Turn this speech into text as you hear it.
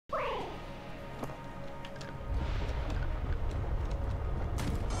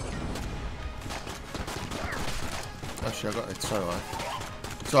Actually, I got it. Sorry,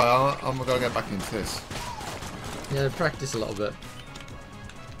 sorry, I'm gonna get back into this. Yeah, practice a little bit.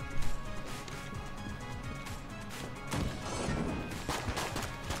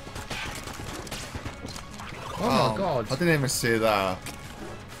 Oh my god. I didn't even see that.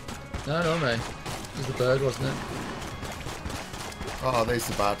 No, no, mate. It was the bird, wasn't it? Oh, these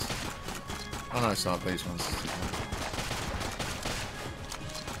are bad. Oh no, it's not these ones.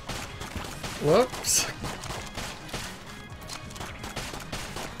 Whoops.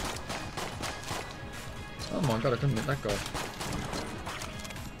 Oh my god, I couldn't hit that guy.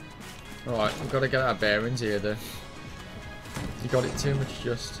 Alright, we've got to get our bearings here, though. You got it too much,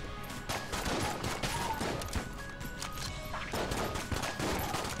 just.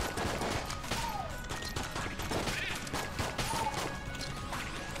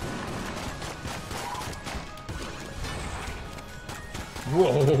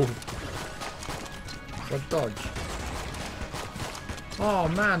 Whoa! What dodge? Oh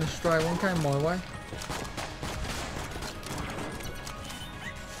man, a stray one came my way.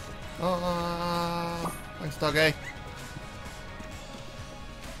 Thanks, doggy.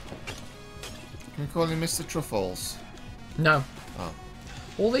 Can we call him Mr. Truffles? No. Oh.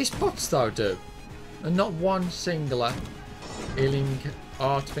 All these pots though do, and not one singular healing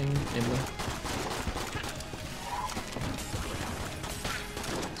art thing in them.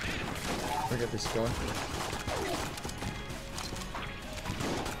 Look at this guy.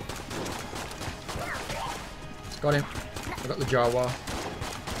 Got him. I got the Jawa.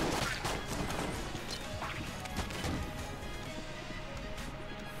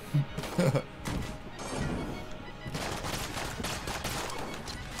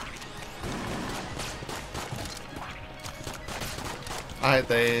 I had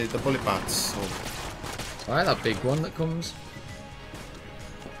the bullet bats. I had that big one that comes.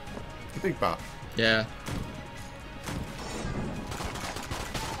 The big bat? Yeah.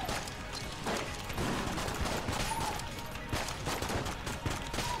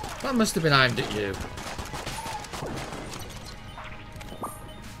 That must have been aimed at you.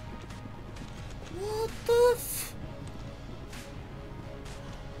 What the f...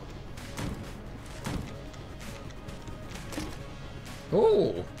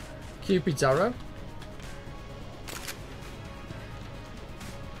 Oh! Cupid's arrow.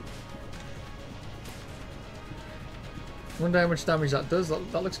 Wonder how much damage that does.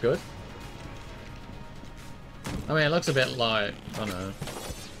 That looks good. I mean, it looks a bit like, I don't know,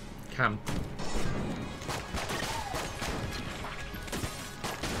 camp.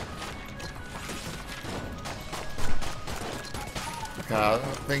 Okay, I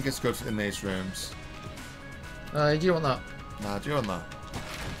think it's good in these rooms. Do you want that? Nah, do you want that?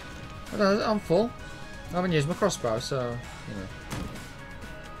 I don't know, I'm full. I haven't used my crossbow, so, you know.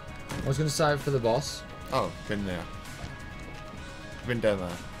 I was going to save it for the boss. Oh, been there. Been down there.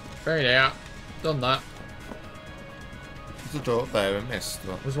 Very near. Done that. There's a door up there, I missed.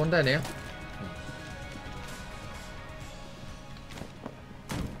 But... There's one down here.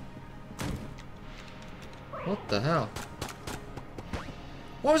 What the hell?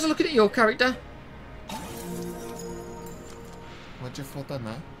 Why was I looking at your character? Why'd you fall down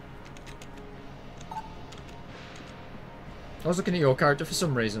there? I was looking at your character for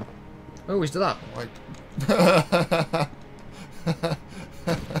some reason. I always do that. Why?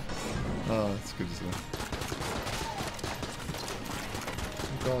 Oh, that's good as well.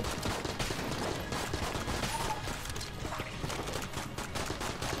 Oh god.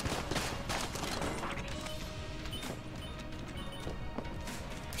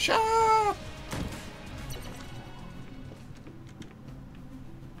 Sharp!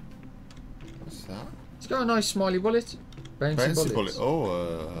 What's that? It's got a nice smiley bullet. Bouncing Bouncy bullets. bullet.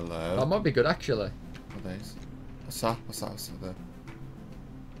 Oh, hello. That might be good actually. What are these? What's that? What's that? What's that there?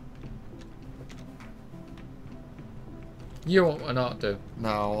 You want an art do?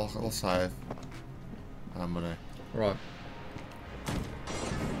 No, I'll save. Money. Right.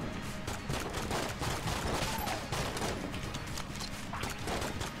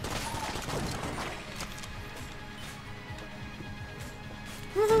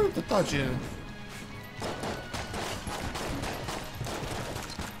 Woohoo! The dodging.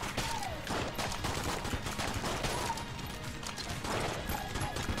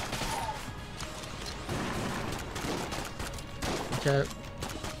 Okay.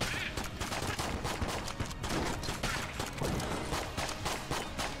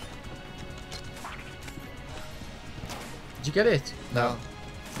 Did you get it? No.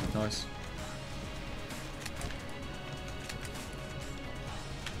 Nice.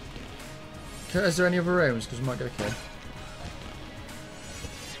 Okay, is there any other rooms? Because we might get a kill.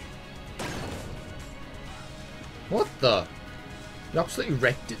 What the? You absolutely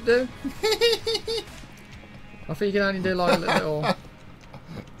wrecked it, dude. I think you can only do like a little...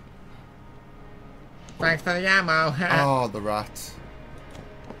 Thanks for the ammo. Oh, the rat.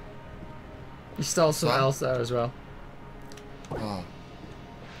 You stole something else there as well. Oh.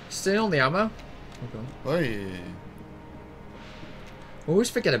 Steal the ammo? Okay. Oi. Always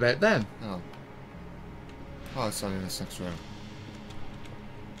forget about them. Oh. Oh, it's only in this next room.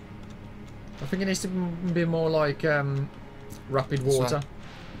 I think it needs to be more like rapid water.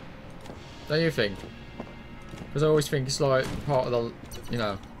 Don't you think? Because I always think it's like part of the, you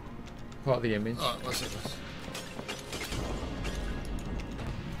know, part of the image. Oh, what's it?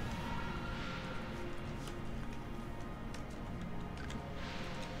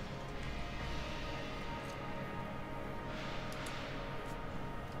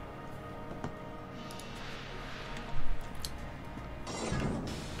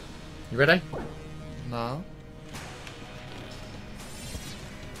 You ready? No.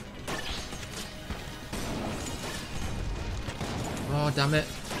 Oh, damn it.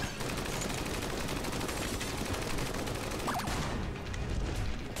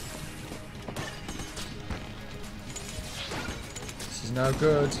 This is no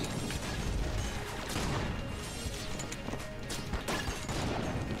good.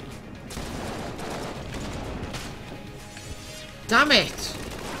 Damn it!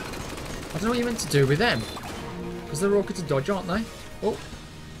 I don't know what you're meant to do with them. Because they're all good to dodge, aren't they? Oh.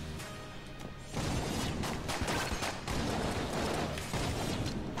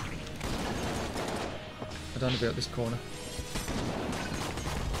 I don't want to be at this corner.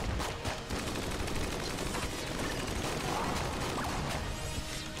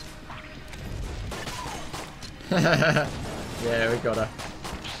 Yeah, we got her.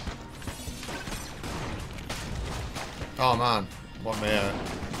 Oh man, what me out?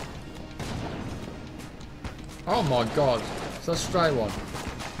 Oh my god. It's a stray one.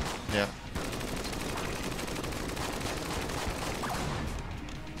 Yeah.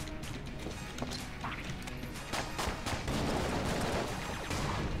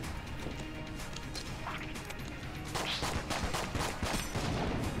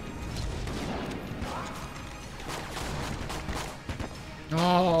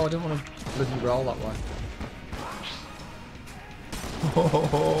 Oh, I didn't want to bloody roll that way.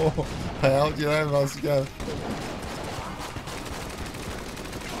 Oh, I helped you there, let's go.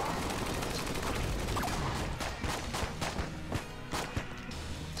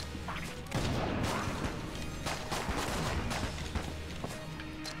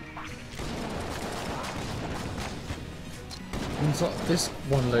 And so this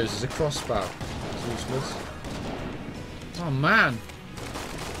one loses a crossbow. It's useless. Oh man.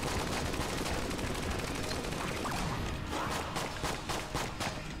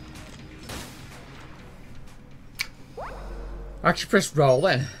 Actually press roll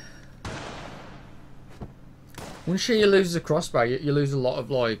then. Once you lose a crossbow, you lose a lot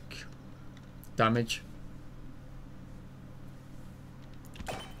of like damage.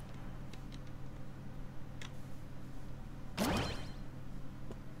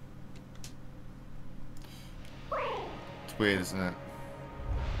 It's weird, isn't it?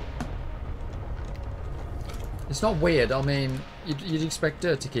 It's not weird. I mean, you'd expect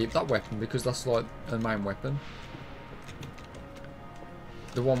her to keep that weapon because that's like her main weapon.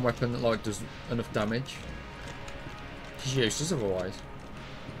 The one weapon that like does enough damage. She's useless otherwise.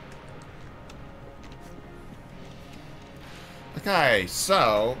 Okay,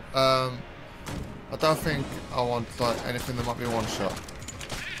 so I don't think I want like anything that might be one shot.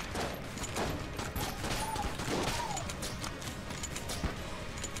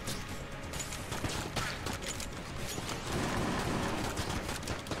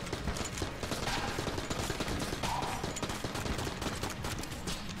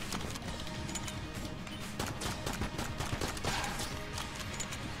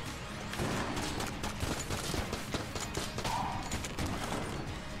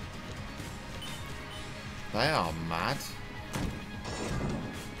 They are mad.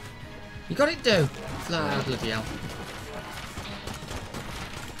 You got it, dude. Bloody hell.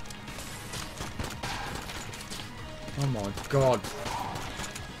 Oh my god.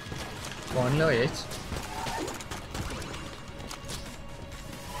 Finally hit.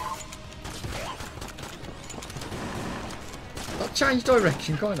 That changed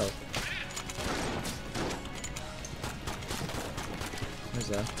direction, kind of. Where's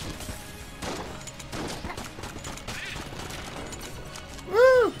that?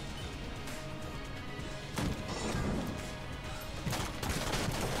 Woo!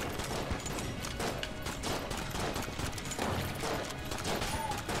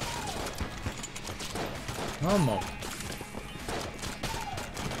 Oh my.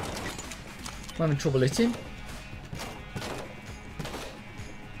 I'm having trouble hitting.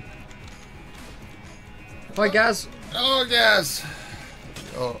 Hi, Gaz. Oh, Gaz.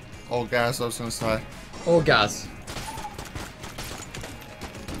 Oh, Gaz, I was going to say. Or Gaz.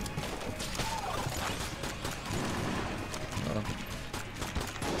 Oh.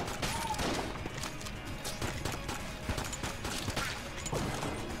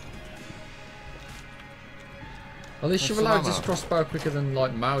 At least you're allowed this crossbow quicker than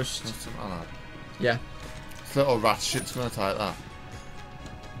like mouse. Yeah. This little rat shit's going to take that.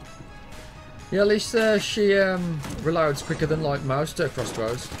 Yeah, at least she reloads quicker than like mouse to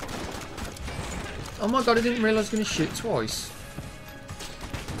crossbows. Oh my god, I didn't realise I was going to shoot twice.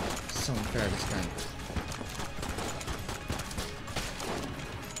 So unfair, this game.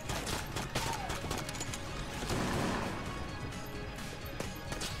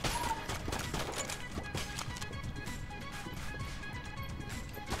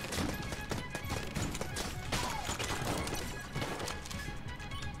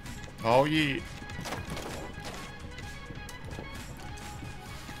 Oh, yeah.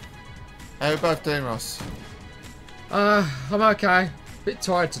 How about doing, Ross? I'm okay. Bit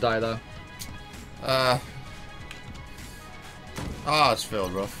tired today though. I just feel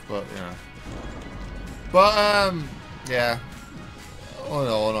rough, but you know. But yeah. Oh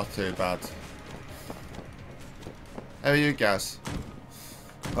no, not too bad. How are you guys?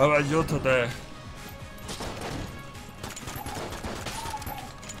 How are you today?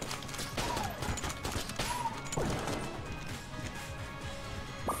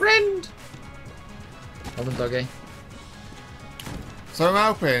 Friend! Hold on, doggy. So I'm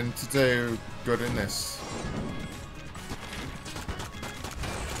hoping to do good in this.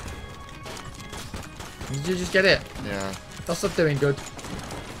 Did you just get it? Yeah. That's not doing good.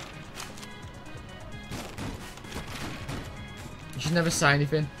 You should never say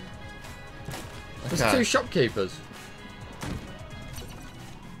anything. There's Okay. 2 shopkeepers.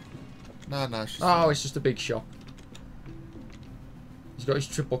 No, it's just Oh, it's just a big shop. He's got his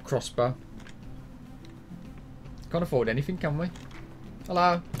triple crossbow. Can't afford anything, can we?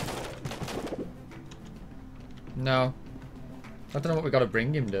 Hello? No. I don't know what we got to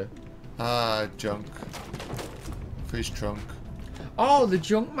bring him to. junk. For his trunk. Oh, the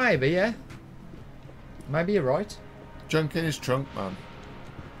junk maybe, yeah. Maybe you're right. Junk in his trunk, man.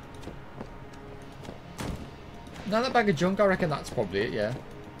 Now that bag of junk, I reckon that's probably it, yeah.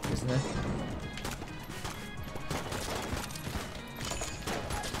 Isn't it?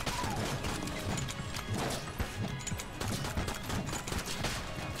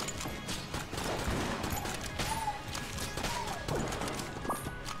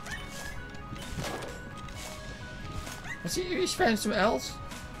 He's found something else.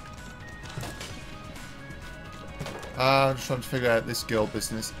 I'm just trying to figure out this guild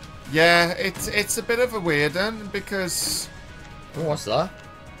business. Yeah, it's a bit of a weird one because Oh, what's that?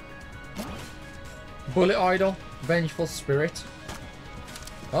 Bullet idol, vengeful spirit.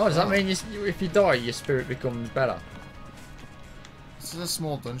 Oh, does that mean if you die, your spirit becomes better? this is a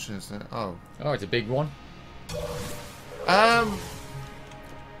small dungeon, isn't it? Oh. Oh, it's a big one. I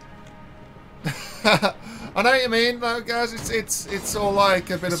know what you mean, though, guys. It's all like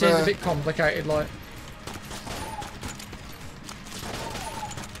a bit It of seems a bit complicated, like.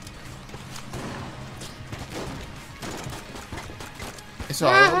 It's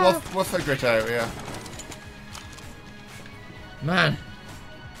alright. We'll figure it out. Yeah. Man,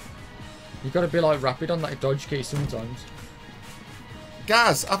 you got to be like rapid on that dodge key sometimes.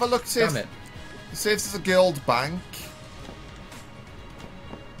 Guys, have a look. See Damn if it! there's a guild bank.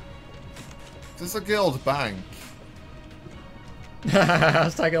 There's a guild bank.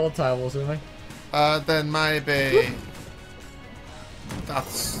 Let's take all the tables with me. Then maybe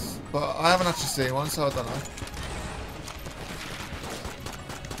that's. But I haven't actually seen one, so I don't know.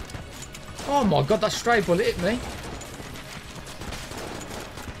 Oh my god, that stray bullet hit me.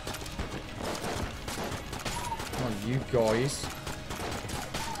 Oh, you guys.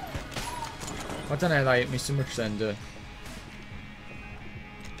 I don't know how they hit me so much then,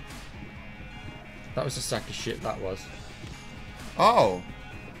 That was a sack of shit, that was. Oh.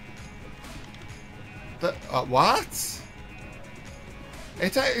 What?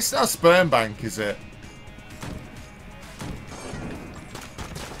 It's not a sperm bank, is it?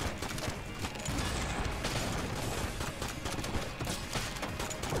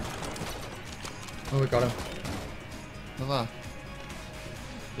 Oh, we got him. Another.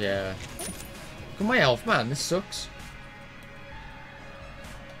 Yeah. Look at my health, man. This sucks.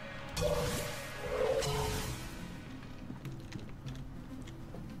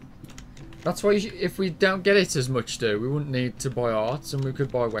 That's why if we don't get it as much, we wouldn't need to buy arts and we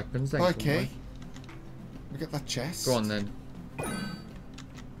could buy weapons then. Okay. We get that chest. Go on then.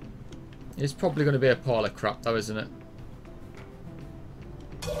 It's probably going to be a pile of crap though, isn't it?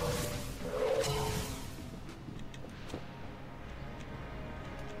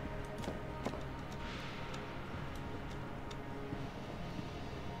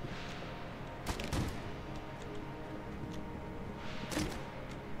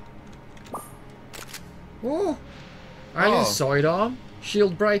 Oh! Alien sidearm.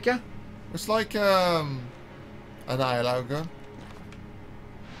 Shield breaker. It's like an ILO gun.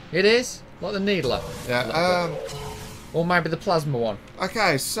 It is? Like the needler? Yeah, or maybe the plasma one.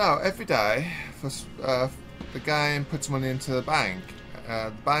 Okay, so every day the game puts money into the bank.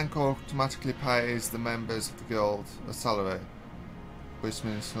 The bank automatically pays the members of the guild a salary. Which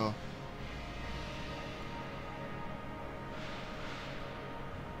means so.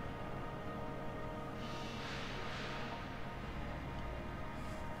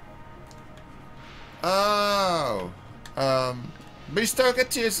 Oh, but you still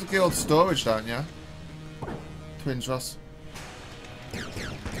get to use the guild storage, don't you? Twins, Ross.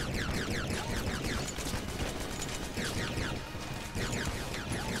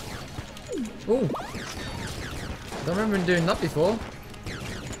 Oh, I don't remember him doing that before.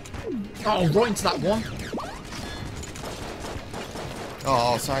 Oh, right into that one.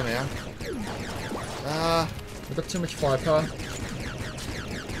 Oh, sorry, man. We've got too much firepower.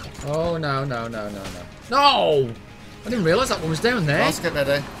 Oh, no, no, no, no, no. No! I didn't realise that one was down there. Let's get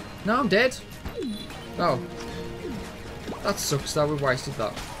ready. No, I'm dead. Oh. That sucks though, we wasted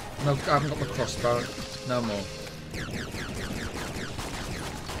that. No, I haven't got my crossbow. No more.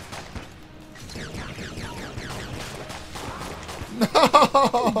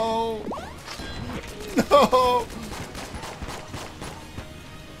 No! No!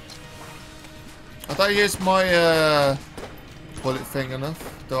 I don't use my bullet thing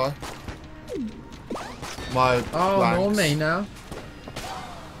enough, do I? My no, me now.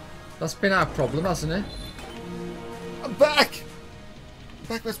 That's been our problem, hasn't it? I'm back!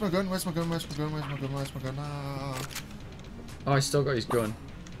 Back, where's my gun? Where's my gun? Where's my gun? Where's my gun? Where's my gun? Ah. Oh, he's still got his gun.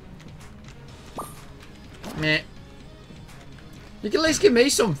 Meh. You can at least give me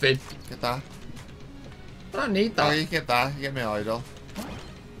something. Get that. I don't need that. Oh, you get that. You get me idol.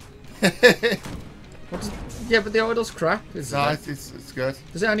 Yeah, but the idol's crap, isn't No, it? it's good.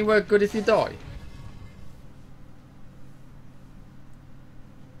 Does it only work good if you die?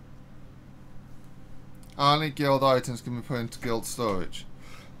 Only guild items can be put into guild storage.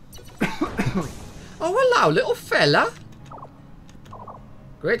 Oh, hello, little fella.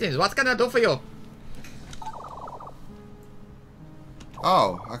 Greetings, what can I do for you?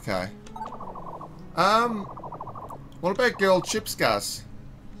 Oh, okay. What about guild chips gas?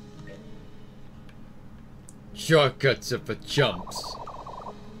 Shortcuts are for chumps.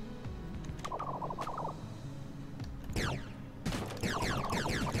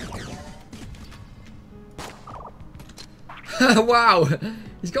 Wow,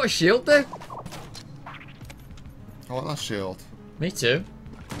 he's got a shield there. I want that shield. Me too.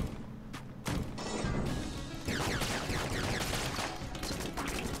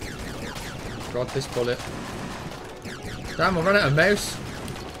 Got this bullet. Damn, I ran out of mouse.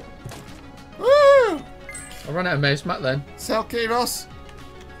 Woo! I ran out of mouse, Matt, then. Sell key, Ross.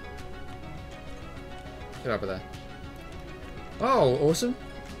 Get over there. Oh, awesome.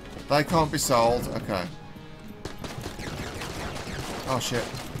 They can't be sold. Okay. Oh, shit.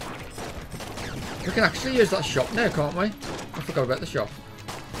 We can actually use that shop now, can't we? I forgot about the shop.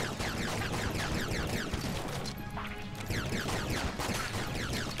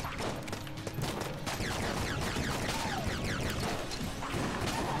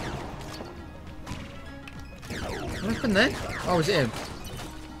 What happened then? Oh, was it him?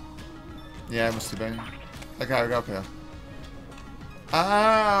 Yeah, it must have been. Okay, we go up here.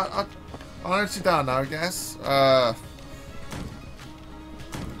 I honestly don't know, I guess.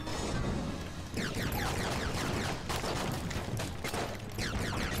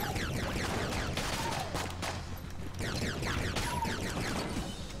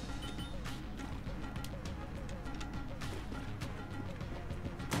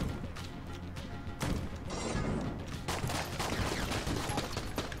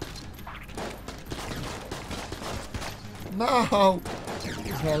 No!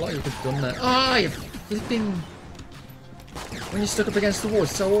 There's not a lot you could have done there. Ah, you flipping... When you're stuck up against the wall,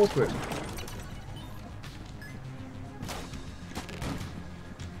 it's so awkward.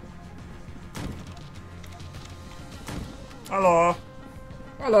 Hello.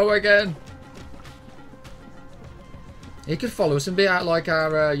 Hello again. He could follow us and be out like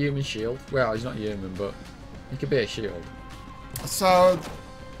our human shield. Well, he's not human, but he could be a shield. So,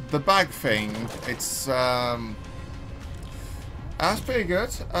 the bag thing, it's that's pretty good.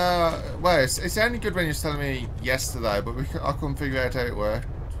 Well, it's only good when you're telling me yesterday, but I couldn't figure out how it worked.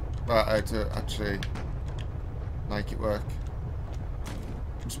 Well, how to actually make it work.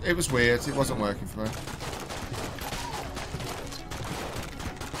 It was weird. It wasn't working for me.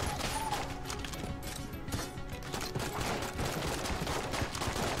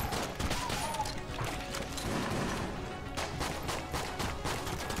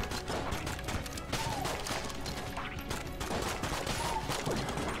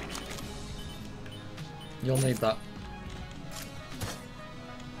 You'll need that.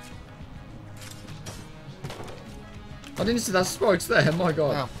 I didn't see that spikes there, my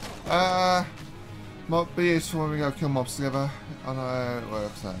god. Yeah. Might be useful when we go kill mobs together. I know how it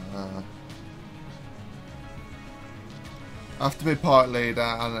works now. I have to be part leader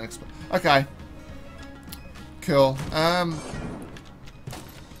and an expert. Okay. Cool.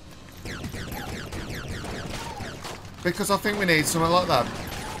 Because I think we need something like that.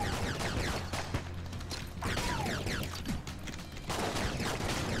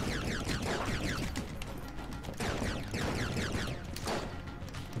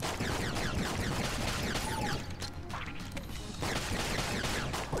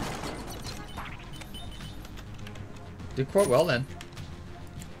 Did quite well then.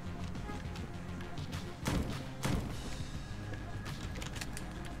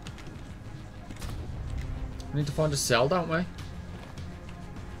 We need to find a cell, don't we?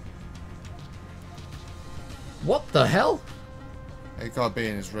 What the hell? He gotta be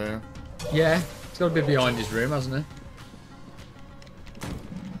in his room. Yeah, it's got to be behind his room, hasn't it?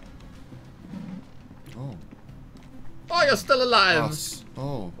 Oh. Oh, you're still alive!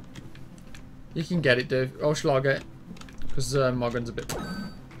 Oh. You can get it, dude. Oh, shall I get it? Because my gun's a bit...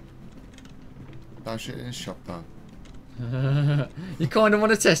 Don't shoot in his shop, though. You kind of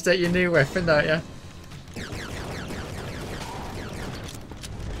want to test out your new weapon, don't you?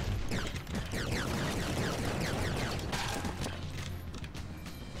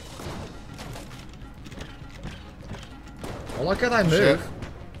 I like how they move.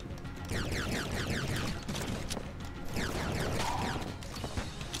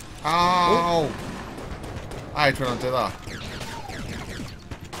 Ow! I hate when I do that.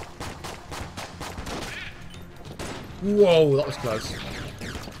 Whoa, that was close.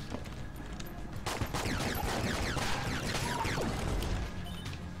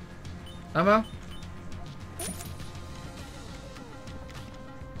 Ammo?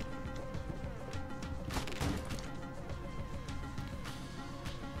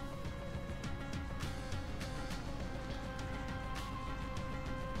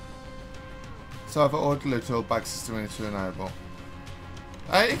 So I've ordered a little bag system into enable.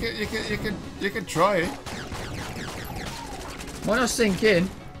 Hey, you can try it. Why not sink in?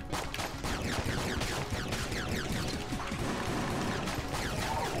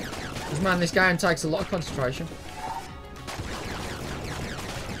 Because man, this game takes a lot of concentration.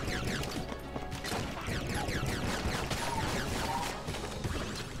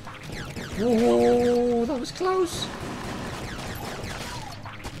 Whoa, that was close.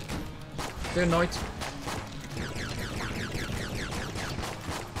 Good night.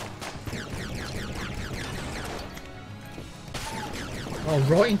 Oh,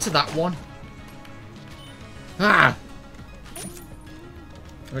 right into that one. Ah!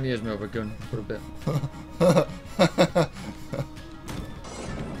 I'm gonna use my other gun for a bit.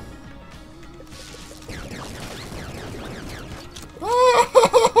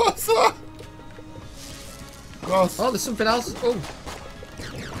 What's that? Gross. Oh, there's something else. Oh.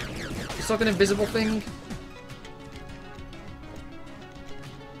 It's like an invisible thing.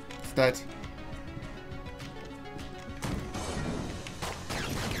 It's dead.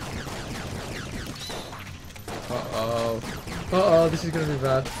 Uh-oh. Uh-oh, this is gonna be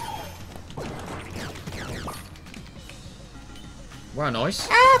bad. Wow, nice.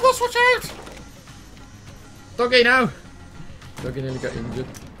 Ah, boss, watch out! Doggy, now! Doggy nearly got injured.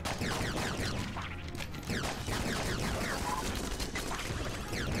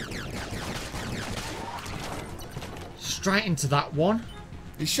 Straight into that one.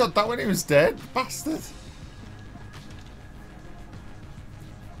 He shot that when he was dead, bastard.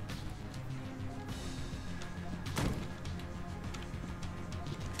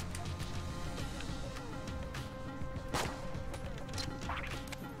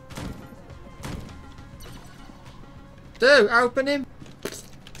 Dude, open him.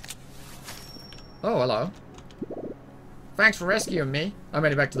 Oh, hello. Thanks for rescuing me. I'm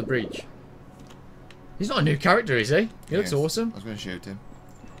heading back to the breach. He's not a new character, is he? He looks Yes. awesome. I was going to shoot him.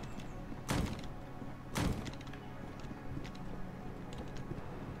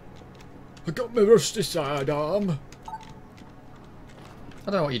 I got my rusty sidearm. I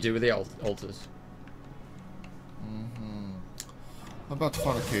don't know what you do with the altars. I'm about to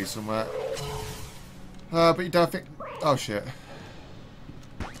find a key somewhere. But you don't think... Oh, shit.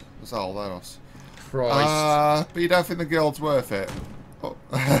 What's all that? Christ. But you don't think the guild's worth it? Oh.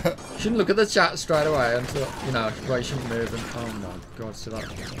 Shouldn't look at the chat straight away until, you know, right, shouldn't move and... Oh my god, so that...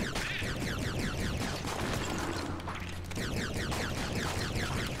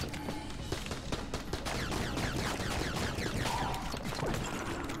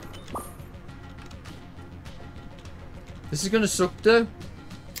 This is gonna suck, though.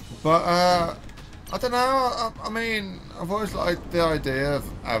 But, I don't know. I mean, I've always liked the idea of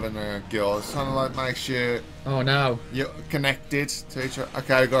having a guild. It's kind of like makes you... Oh no. You're connected to each other.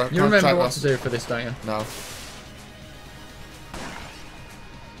 Okay, go. You remember what to do for this, don't you? No.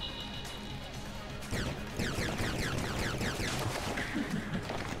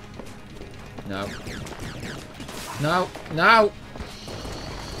 No. No. No!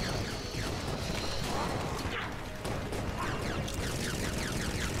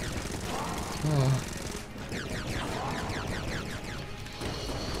 Oh.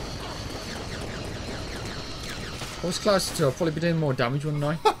 I was closer to. I'll probably be doing more damage, wouldn't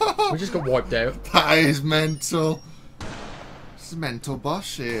I? We just got wiped out. That is mental. This is mental boss,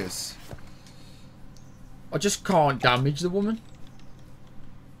 she is. I just can't damage the woman.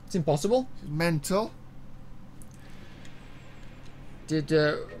 It's impossible. Mental. Did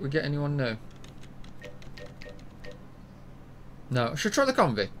we get anyone new? No. I should try the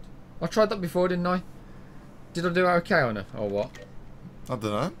convict. I tried that before, didn't I? Did I do okay on her, or what? I don't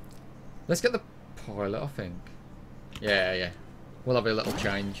know. Let's get the pilot, I think. Yeah. We'll have a little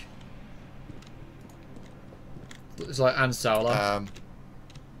change. It's like Han Solo. I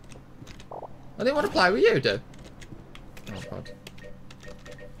didn't want to play with you, dude. Oh, God.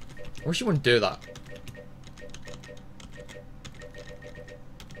 I wish you wouldn't do that.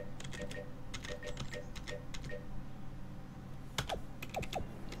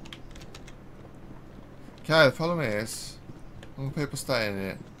 Okay, the problem is, how many people stay in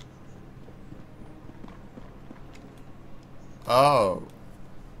it? Oh.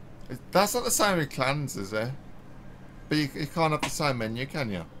 That's not the same with clans, is it? But you can't have the same menu,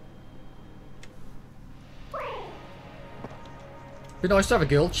 can you? Be nice to have a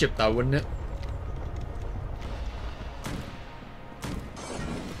guild ship, though, wouldn't it?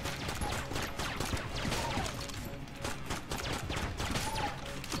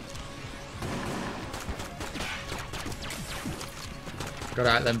 Got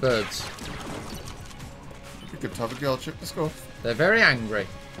out them birds. We could have a guild ship, let's go. They're very angry.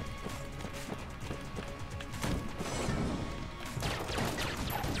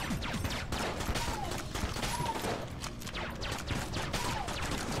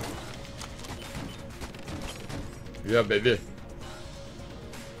 Yeah, baby.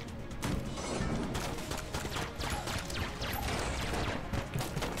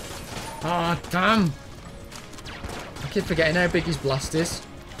 Ah, oh, damn. I keep forgetting how big his blast is.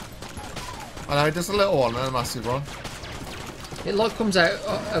 I know, just a little one and a massive one. It like comes out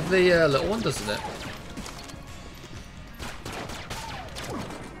of the little one, doesn't it?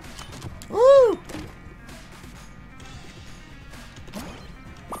 Woo!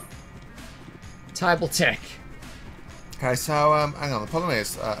 Table tech. Okay, so hang on. The problem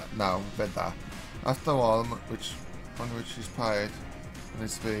is, no, read that. After one, which is paid, it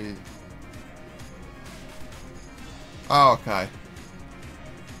needs to be. Oh, okay.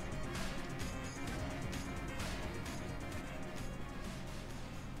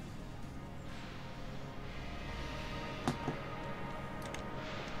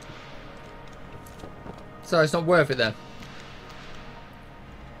 So it's not worth it then.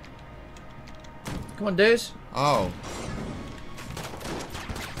 Come on, dudes. Oh.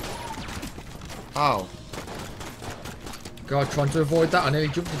 Oh. God, trying to avoid that. I nearly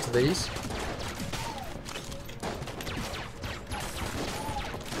jumped into these.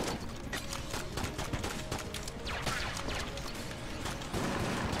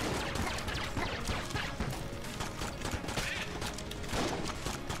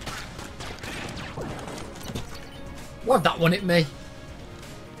 What, that one hit me?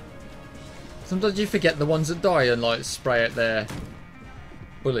 Sometimes you forget the ones that die and like spray out their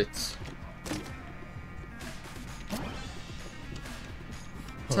bullets.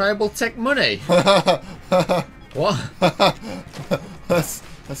 Table tech money. What? Let's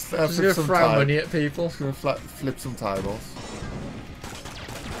Just flip gonna some throw money at people. Just gonna flip some tables.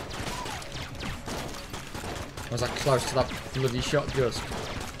 Was I close to that bloody shot just?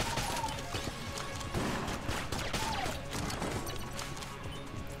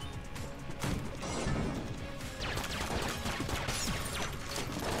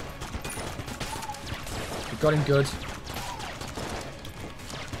 We got him good.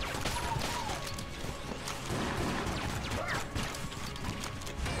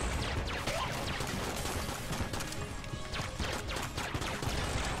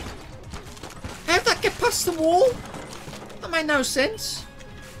 How'd that get past the wall? That made no sense.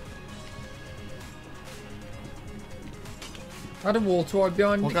 I had a wall to hide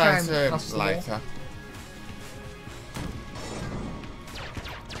behind. We'll It go came into him past the wall. later.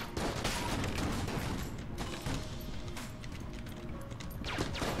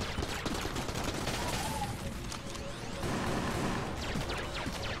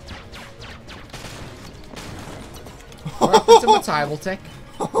 What happened to my table tech?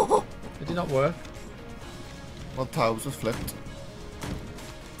 It did not work. Well, tiles were flipped.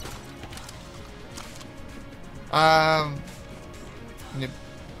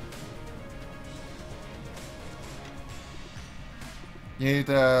 You need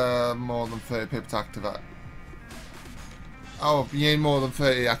more than 30 people to activate. Oh, you need more than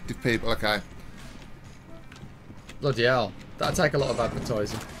 30 active people, okay. Bloody hell. That'd take a lot of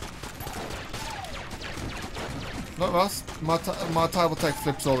advertising. Look, Ross, my table tech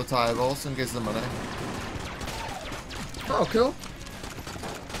flips all the tables and gives them money. Oh, cool.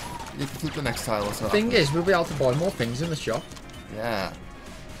 You can flip the next table as well. Thing is, we'll be able to buy more things in the shop. Yeah.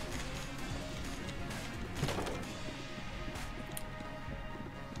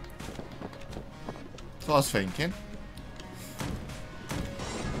 That's what I was thinking.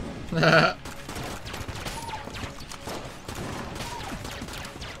 I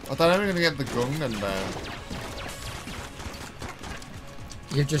don't know if we're going to get the Gungeon there.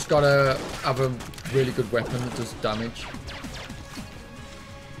 You've just got to have a really good weapon that does damage.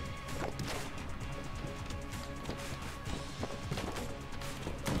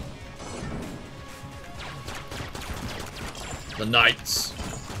 The knights.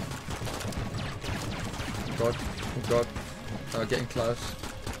 Oh god, oh god. Oh, getting close.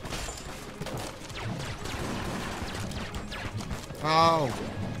 Oh.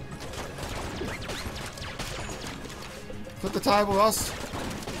 Flip the table, Ross.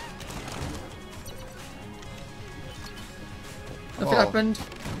 Nothing happened.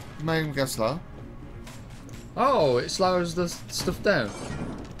 Made him go slow. Oh, it slows the stuff down.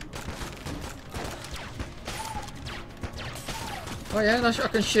 Oh yeah, and I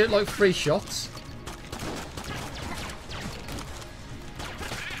can shoot like 3 shots.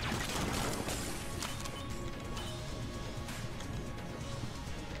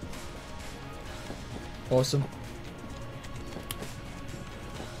 Awesome.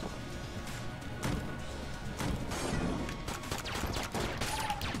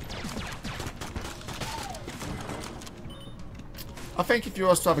 I think if you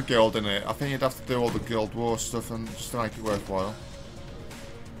was to have a guild in it, I think you'd have to do all the guild war stuff and just to make it worthwhile.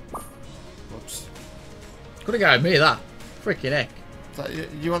 Whoops. Could have got me that. Freaking heck. Is that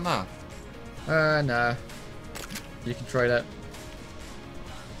you on that? No. You can trade it.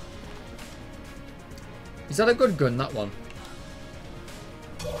 Is that a good gun, that one?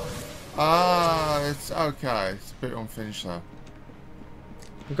 Ah, it's okay. It's a bit unfinished though.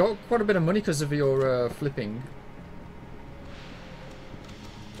 We got quite a bit of money because of your flipping.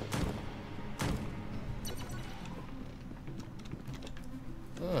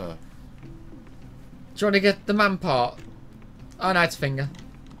 Do you want to get the man part? Oh no, it's finger.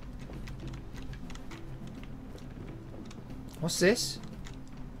 What's this?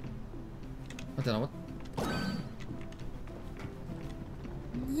 I don't know what.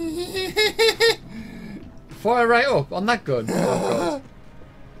 Fire right up on that gun. Oh god.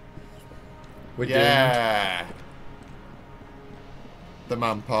 We're yeah. The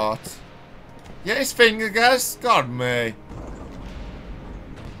man part. Yeah, his finger, guys. God me.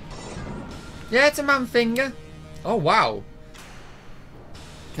 Yeah, it's a man finger. Oh wow.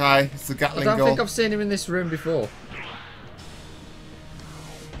 Okay, it's the Gatling I don't gun. think I've seen him in this room before.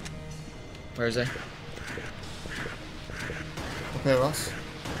 Where is he? Up here, Ross.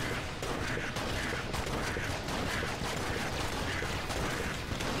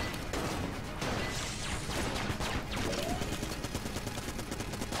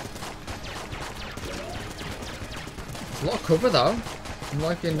 There's a lot of cover though. I'm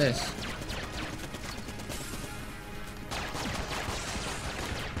liking this.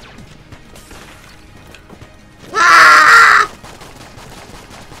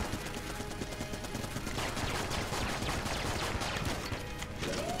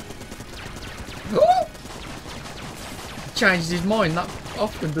 changes his mind that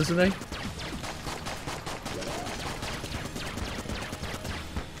often, doesn't he?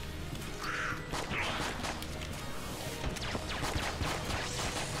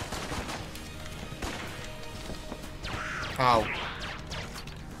 Ow.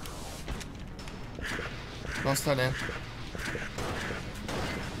 Lost that in.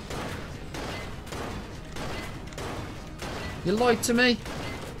 You lied to me.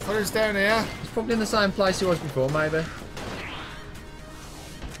 What is down here? He's probably in the same place he was before, maybe.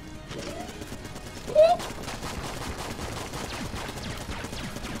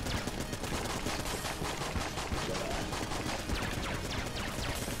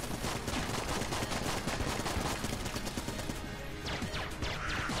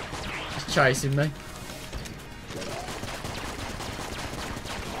 He's chasing me.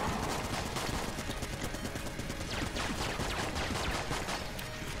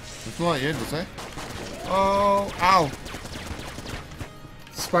 Like you, does he? Oh, ow.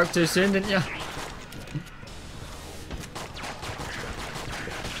 Spoke too soon, didn't you?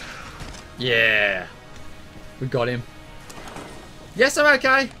 Yeah. We got him. Yes, I'm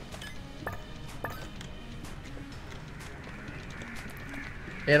okay.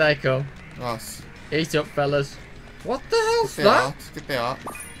 Here they come. Ross. Eat up, fellas. What the hell's Get the that? art. Get the art.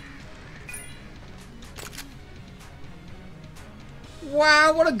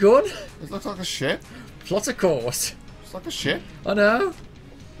 Wow, what a gun. It looks like a ship. Plot of course. It's like a ship. I know.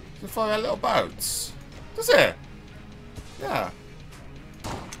 Does it fire little boats? Does it? Yeah.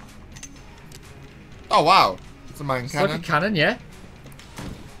 Oh, wow. It's a main It's cannon. like a cannon, yeah.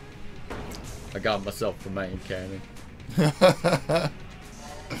 I got myself a main cannon.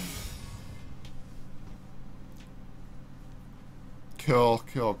 Cool,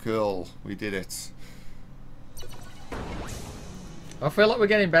 cool, cool. We did it. I feel like we're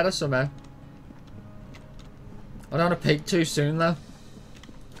getting better somehow. I don't want to peak too soon though.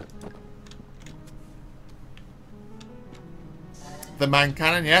 The man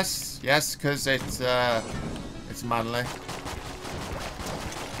cannon, yes. Yes, because it's manly.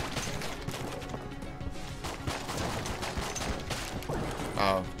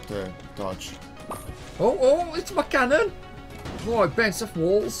 Oh, the dodge. Oh, it's my cannon. Oh, it bounced off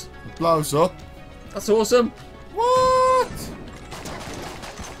walls. It blows up. That's awesome. What?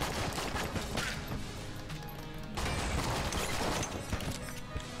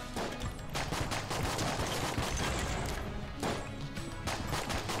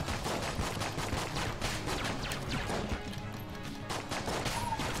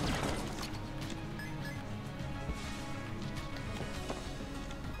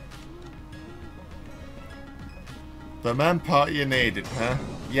 The man part you needed, huh?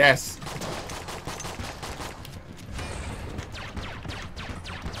 Yes.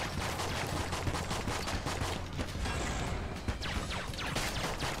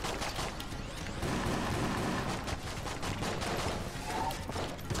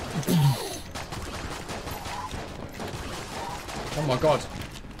 Oh my god.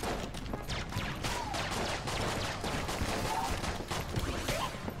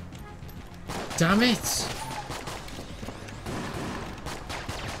 Damn it.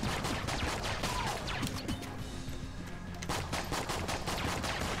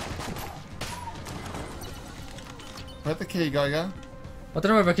 Where'd the key go, yeah? I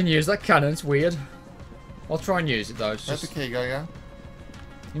don't know if I can use that cannon, it's weird. I'll try and use it though. It's Where'd just, the key go, yeah?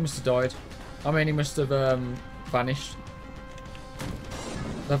 he must have died. I mean, he must have vanished.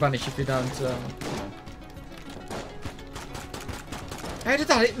 They'll vanish if you don't. How did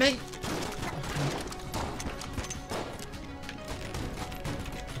that hit me?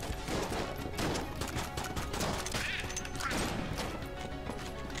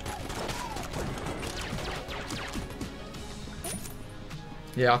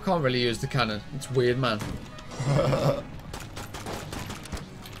 Yeah, I can't really use the cannon. It's weird, man.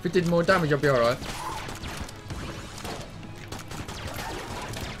 If it did more damage, I'd be alright.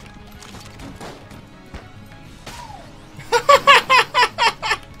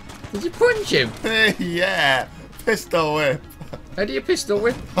 Did you punch him? Yeah. Pistol whip. How do you pistol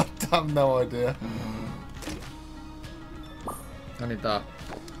whip? I have no idea. I need that.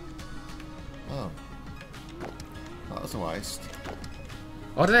 Oh. That was a waste.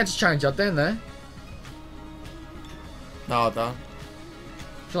 I don't know how to change that down there. No, I don't.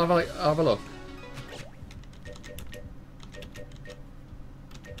 Shall I have a look?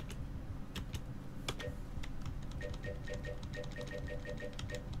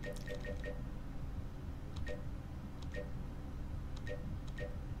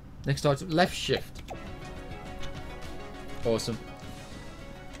 Next item, left shift. Awesome.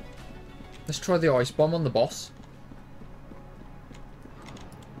 Let's try the ice bomb on the boss.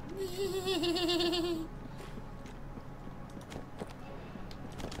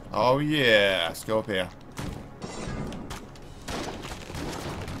 Oh yeah, let's go up here.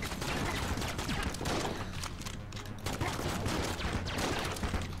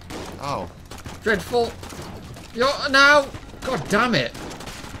 Oh. Dreadful. No! God damn it.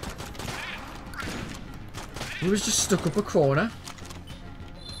 He was just stuck up a corner.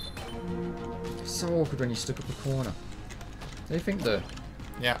 So awkward when you're stuck up a corner. What do you think, though?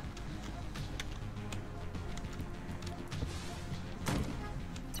 Yeah.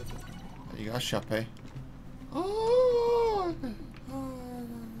 There you go, Shoppy. Oh,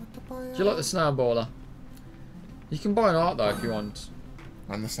 Do you like the snowballer? You can buy an art though if you want.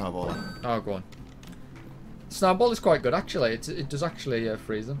 and the snowballer. Oh, go on. Snowball is quite good actually. It does actually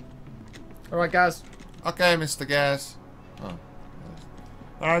freeze them. Alright, guys. Okay, Mr. Gas. Oh.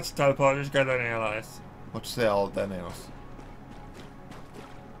 Alright, teleport, just go down here like this. What's the old Daniels?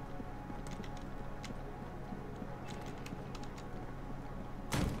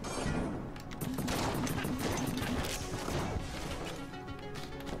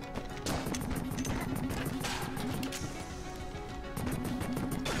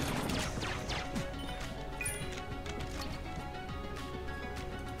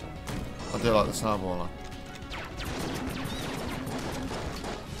 I do like the snowballer.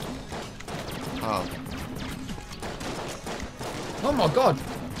 Oh. Oh my god!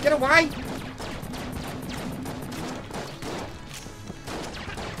 Get away!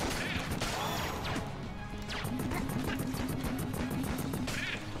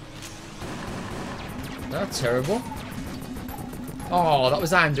 That's terrible. Oh, that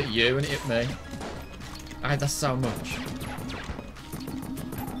was aimed at you and it hit me. I hate that so much.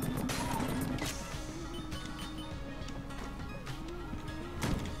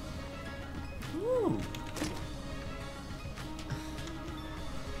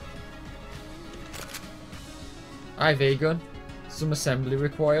 IV gun. Some assembly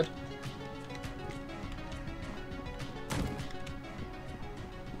required.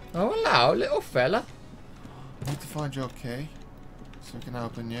 Oh, hello, little fella. I need to find your key so we can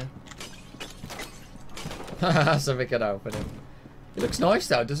open you. So we can open him. He looks nice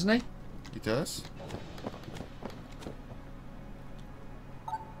though, doesn't he? He does.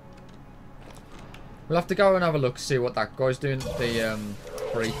 We'll have to go and have a look, see what that guy's doing at the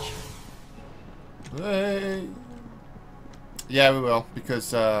breach. Hey. Yeah, we will,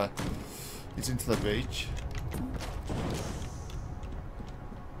 because he's into the beach.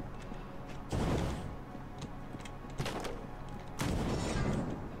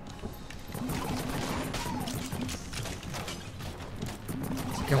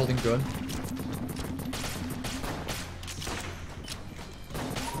 It's a holding gun.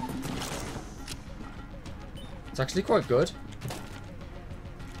 It's actually quite good.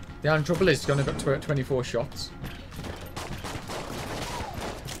 The only trouble is it's only got 24 shots.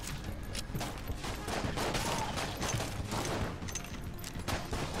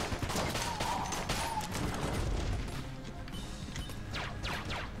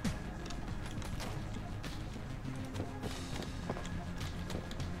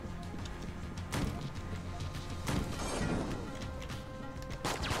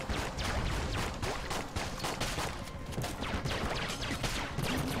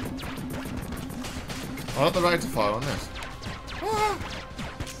 I like the rate of fire on this.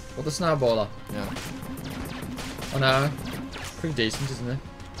 Or the snowballer. Yeah. Oh no. Pretty decent, isn't it?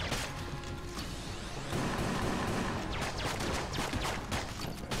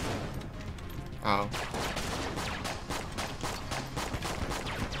 Ow.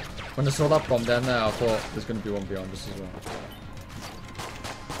 When I saw that bomb down there, I thought there's going to be one beyond us as well.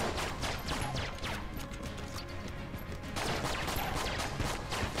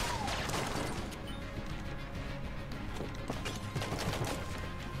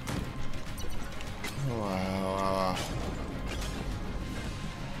 Wow.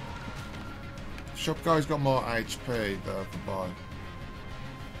 Shop guy's got more HP though for buy.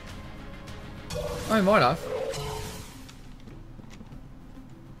 Oh, he might have.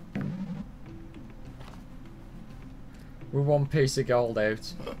 We're one piece of gold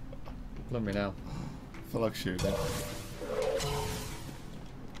out. Let me now. I feel like shooting.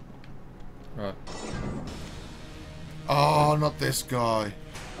 Right. Oh, not this guy.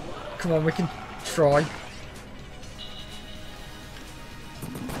 Come on, we can try.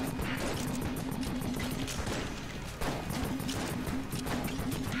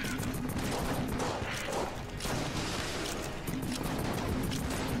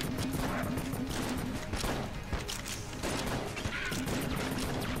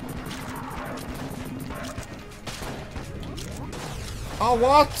 Oh,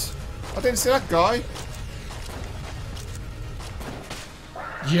 what? I didn't see that guy.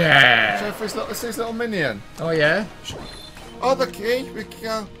 Yeah. Show for his little minion. Oh yeah. Oh, the key. We can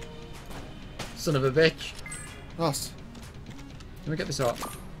go. Son of a bitch. Ross. Let me get this up.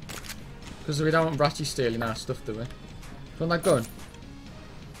 Because we don't want Bratty stealing our stuff, do we? Do you want that gun?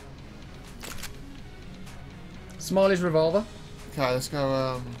 Smiley's revolver. Okay, let's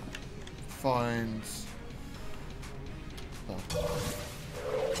go find...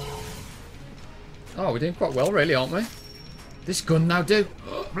 Oh, we're doing quite well really, aren't we? This gun now do.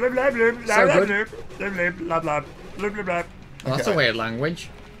 Blib, blib, blib, blib, So blib, good. blib, blib, blib, blib, blib, blib, blib. Oh, that's a Okay. weird language.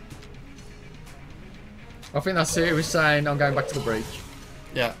 I think that's it. It was saying I'm going back to the breach.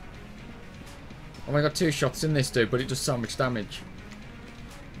 Yeah. I've only got 2 shots in this dude, but it does so much damage.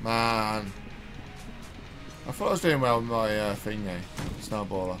 Man. I thought I was doing well with my thingy.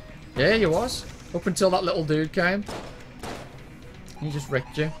 Snowballer. Yeah, you was. Up until that little dude came. He just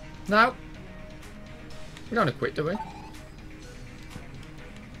wrecked you. No. We don't want to quit, do we?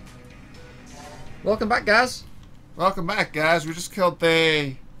 Welcome back, guys. Welcome back, guys. We just killed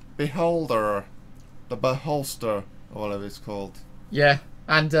the Beholder. The Beholster, or whatever it's called. Yeah,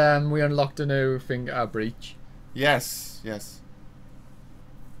 and we unlocked a new thing at our breach. Yes, yes.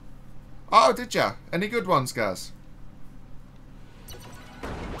 Oh, did ya? Any good ones, guys?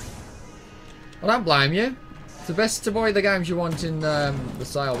 I don't blame you. It's the best to buy the games you want in the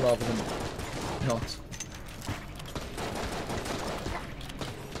sale rather than not.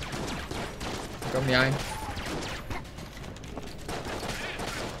 Got me aim.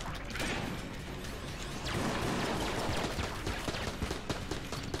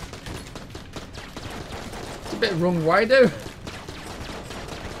 It's a bit wrong way, dude.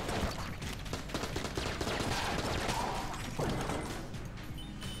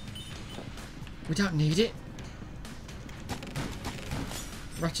 We don't need it.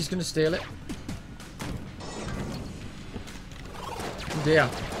 Ratchet's gonna steal it. Oh dear,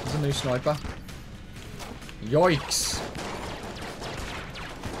 there's a new sniper. Yikes.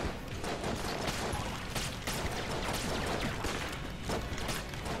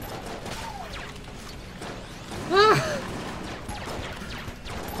 Ah!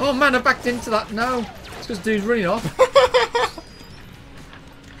 Oh man, I backed into that. No, it's because dude's running off.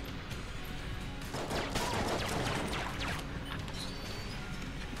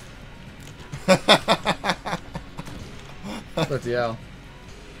 Bloody hell.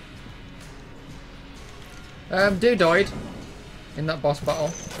 Dude died in that boss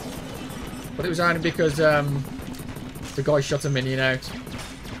battle, but it was only because the guy shot a minion out.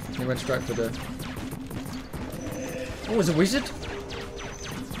 He went straight for the... Oh, it was a wizard.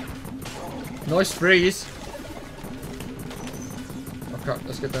 Nice freeze. Okay,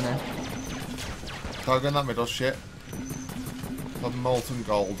 let's get down here. Can't go in that middle shit. Like molten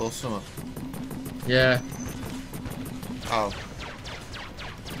gold or something. Yeah. Oh.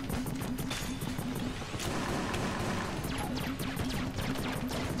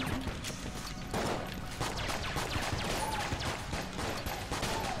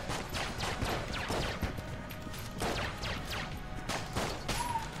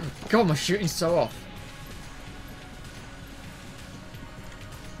 God, my shooting's so off.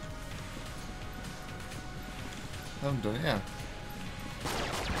 I haven't done it yet.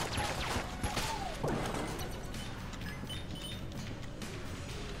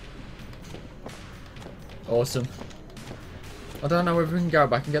 Awesome. I don't know if we can go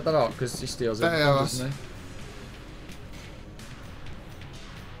back and get that out because he steals it, Yeah, doesn't he?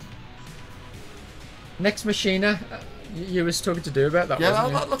 Next Machina, you was talking to do about that, Yeah,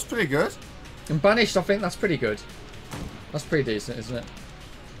 wasn't that looks pretty good. you? And Banished, I think that's pretty good. That's pretty decent, isn't it?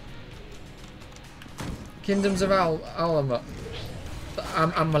 Kingdoms of Amalur.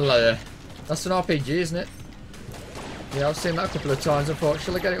 That's an RPG, isn't it? Yeah, I've seen that a couple of times. I thought,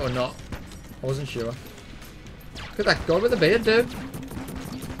 shall I get it or not? I wasn't sure. Look at that guy with the beard, dude.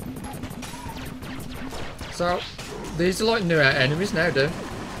 So, these are like new enemies now, dude.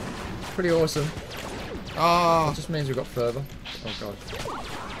 Pretty awesome. Oh, That just means we got further. Oh god.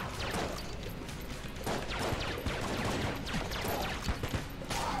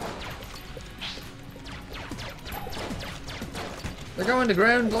 They go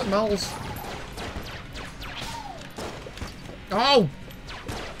underground like moles. Oh!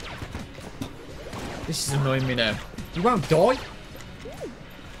 This is annoying me now. You won't die.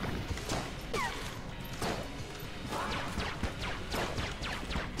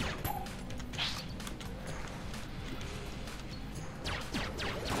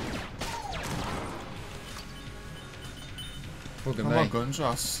 Look at all my me. guns,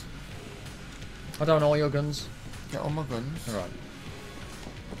 Ross. I don't know all your guns. Get all my guns. Alright.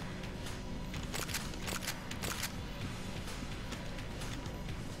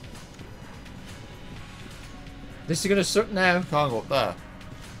 This is gonna suck now. Can't go up there.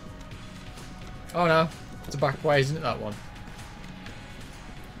 Oh no, it's a back way, isn't it, that one?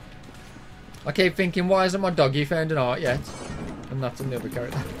 I keep thinking, why hasn't my doggy found an art yet? And that's another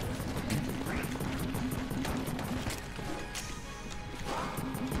character.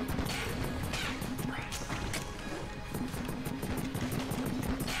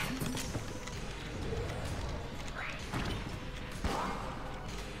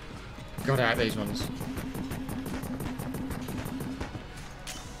 Got out these ones.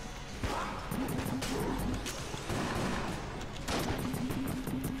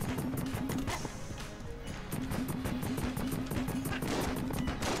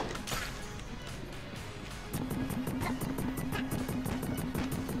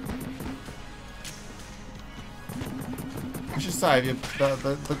 I should save you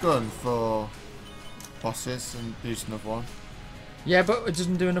the gun for bosses and use another one. Yeah, but it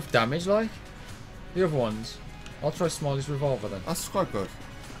doesn't do enough damage, like the other ones. I'll try Smiley's revolver then. That's quite good.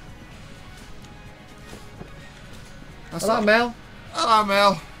 That's Hello, Mel. Hello,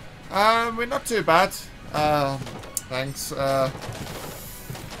 Mel. We're not too bad. Thanks. How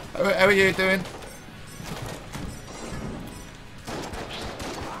are you doing?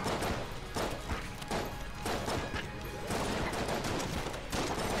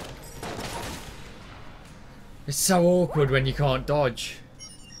 It's so awkward when you can't dodge.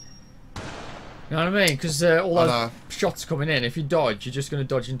 You know what I mean? Because all those shots coming in, if you dodge, you're just going to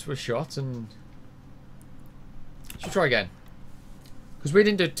dodge into a shot and... Should try again. Because we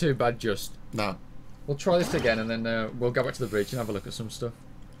didn't do too bad just. No. We'll try this again and then we'll go back to the bridge and have a look at some stuff.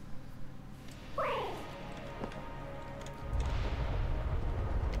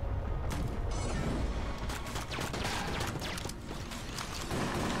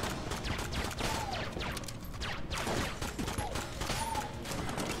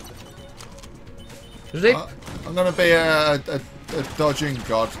 Is it? I'm gonna be a dodging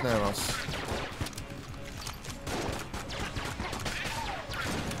god now, Ross.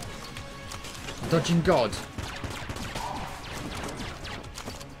 Dodging God?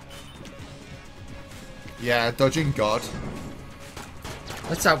 Yeah, dodging god.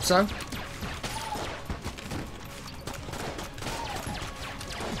 Let's hope so.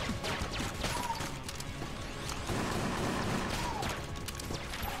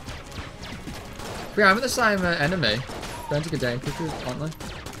 We are with the same enemy. Going to go down quicker, aren't they?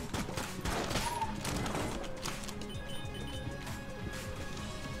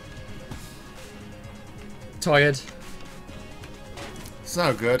 Tired. It's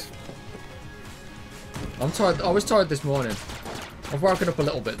no good. I'm tired. I was tired this morning. I've woken up a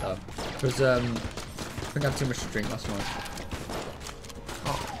little bit though, because I think I had too much to drink last night.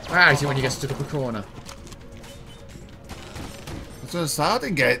 I hate it when you get stuck up a corner. So I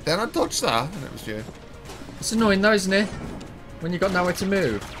didn't get it, then I dodged that, and it was you. It's annoying though, isn't it? When you got nowhere to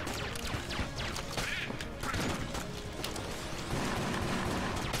move.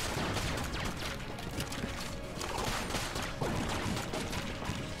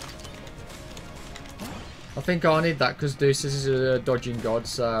 I think I need that because Deuce is a dodging god,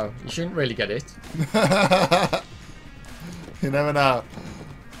 so you shouldn't really get it. You never know.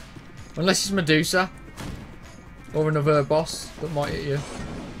 Unless it's Medusa. Or another boss that might hit you.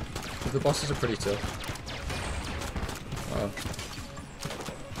 The bosses are pretty tough.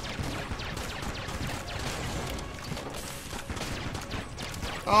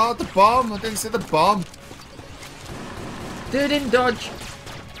 Oh, the bomb! I didn't see the bomb. Dude, didn't dodge.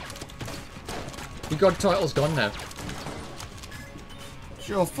 Your god title's gone now. It's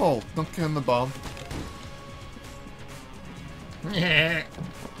your fault, not killing the bomb. Yeah.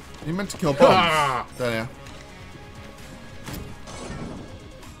 You meant to kill bombs. Ah. There you.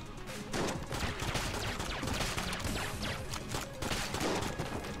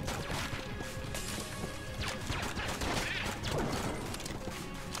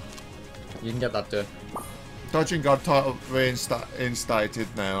 You can get that done. Dodging God title reinstated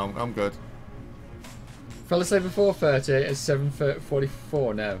now. I'm good. Fell asleep before 30, it's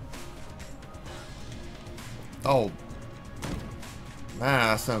 7:44 now. Oh. Nah,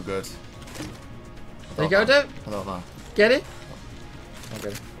 that's no good. There you go, dude. I don't know. Get it? I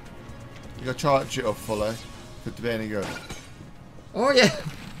get it. You gotta charge it up fully for it to be any good. Oh, yeah.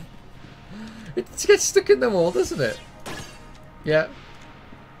 It gets stuck in the wall, doesn't it? Yeah.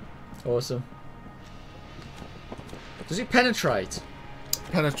 Awesome. Does it penetrate?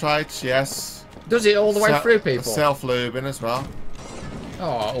 Penetrates, yes. Does it all the way through people? Self-lubing as well.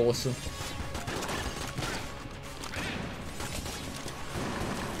 Oh, awesome.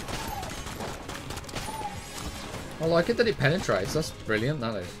 I like it that it penetrates. That's brilliant,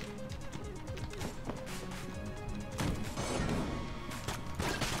 that is.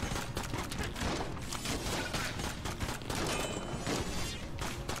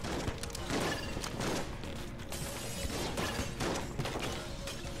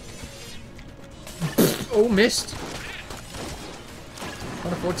 Oh, missed.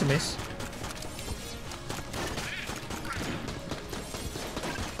 Can't afford to miss.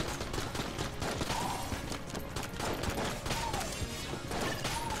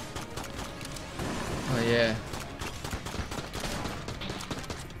 Oh, yeah.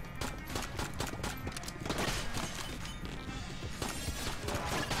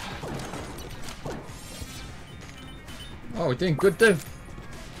 Oh, we're doing good though.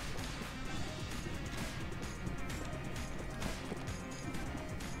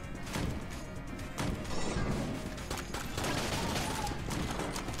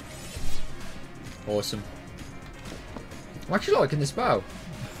 Awesome. I'm actually liking this bow.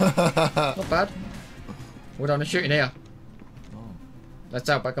 Not bad. We're on a shooting here. Oh. Let's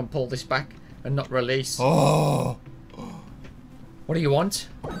hope I can pull this back and not release. Oh. What do you want?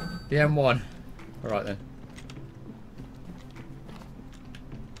 The M1. Alright then.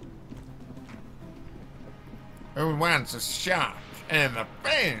 Who wants a shot in the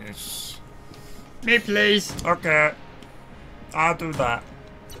face? Me, please. Okay. I'll do that.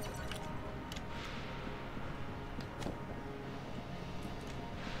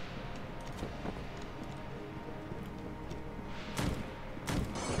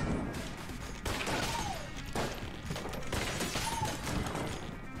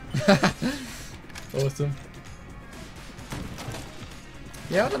 Awesome.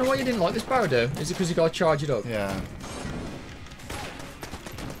 Yeah, I don't know why you didn't like this bow, though. Is it because you got to charge it up? Yeah.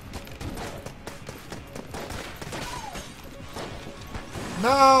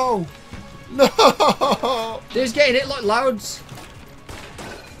 No! No! Dude's getting hit like loads.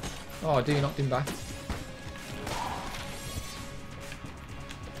 Oh, dude, knocked him back.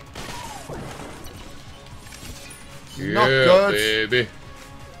 Not good. Baby.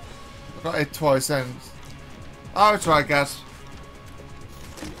 I got hit twice then. Oh, it's right, guys.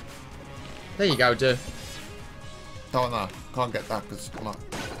 There you go, dude. Don't know. Can't get that because come on.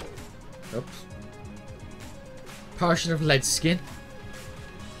 Oops. Potion of lead skin.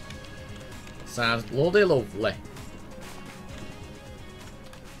 Sounds bloody lovely.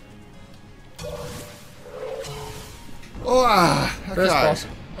 Oh, okay. First boss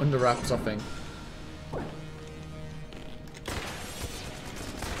under wraps, I think.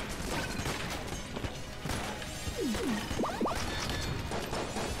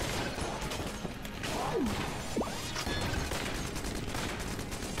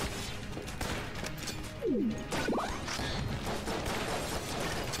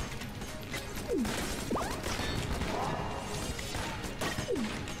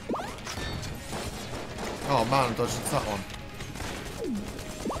 Oh man, I dodged that one.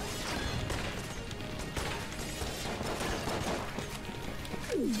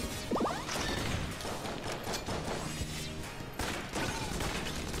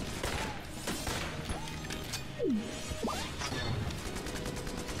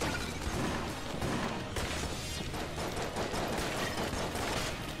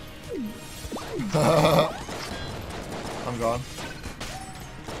 I'm gone.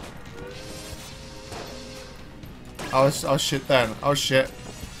 I was shit then. I was shit.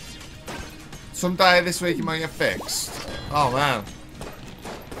 Someday this week it might get fixed. Oh man.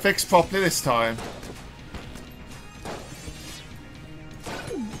 Fixed properly this time.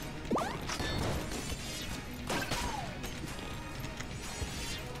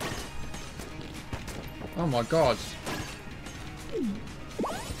 Oh my god.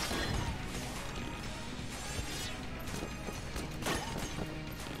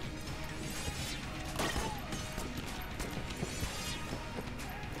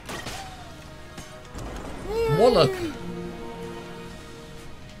 Wallop.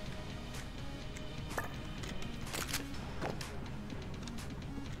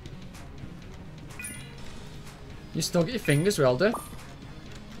 You still get your fingers well, do?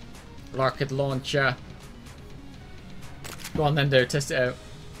 Rocket launcher. Go on then, dude. Test it out.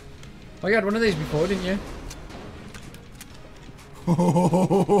 Oh, you had one of these before, didn't you?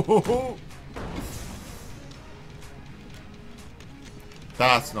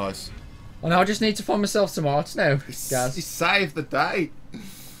 That's nice. Oh no, I just need to find myself some arts now, He guys. saved the day.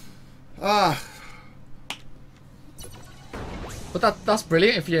 Ah. But that's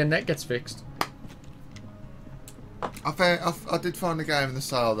brilliant if your net gets fixed. I did find a game in the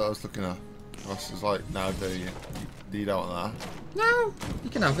sale that I was looking at. Ross was like, no, do you? You don't want that. No, you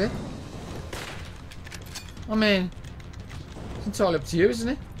can have it. I mean, it's entirely up to you, isn't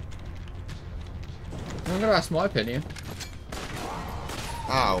it? I'm gonna ask my opinion.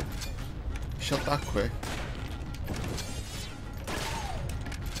 Ow. Shot that quick.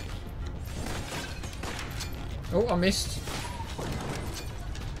 Oh, I missed.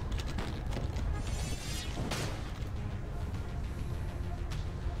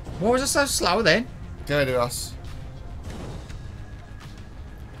 Why was I so slow then? Get rid of us.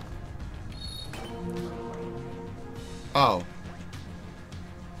 Oh.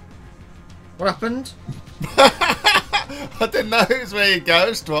 What happened? I didn't know it was where your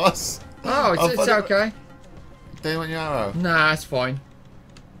ghost was. Oh, it's okay. Do you want your arrow? Nah, it's fine.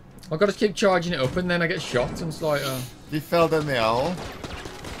 I've got to keep charging it up and then I get shot and it's like, You fell down the hole.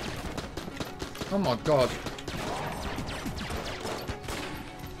 oh my god.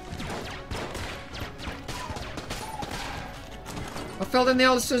 I fell down the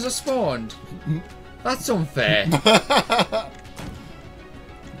hole as soon as I spawned. That's unfair.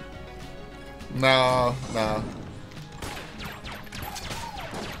 No, no.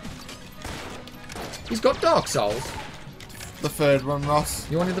 He's got Dark Souls. The third one, Ross.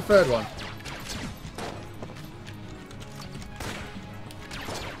 You wanted the third one?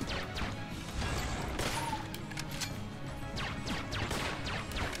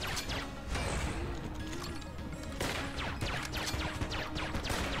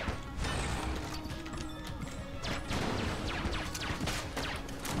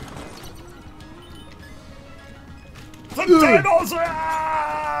 Potatoes!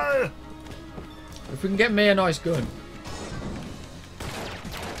 If we can get me a nice gun.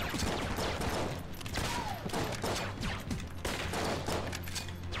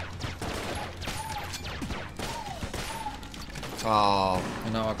 Oh.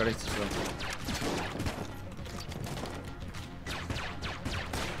 No, I got it as well.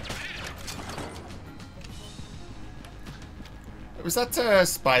 It was that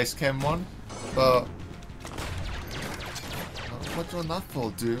Spice Chem one, but what do you want that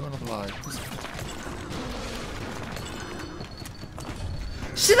for, dude? And I'm like,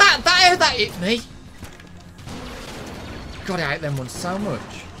 See that how that hit me? God, I hate them ones so much.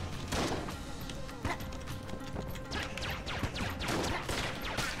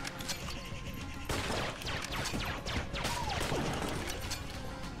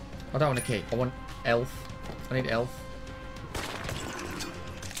 I don't want a key. I want elf. I need elf.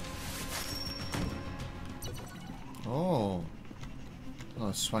 oh,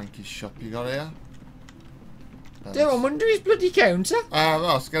 a swanky shop you got here. Dude, I'm under his bloody counter.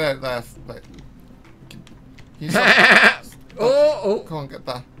 Ross, get out there. Like, can you Oh. Come on, get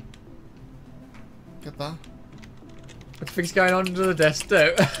that. Get that. What the fuck's going on under the desk,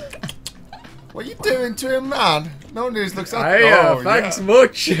 too? What are you doing to him, man? No one just looks up. Hey, thanks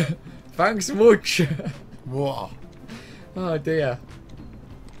much. Thanks much. What? Oh dear.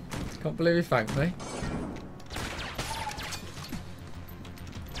 Can't believe he thanked me.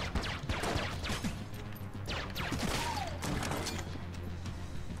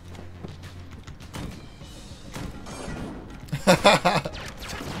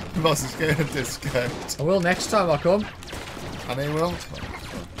 Boss is getting a discount. I will next time I come. And he will.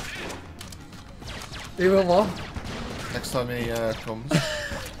 He will what? Next time he comes.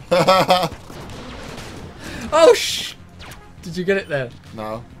 Oh shh! Did you get it then?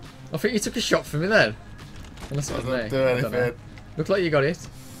 No. I think you took a shot for me then. Unless it was me. Doesn't do I don't know. anything. Looked like you got it.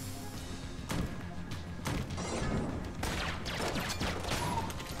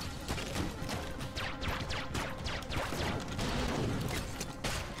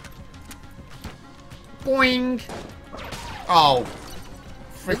 Boing! Oh.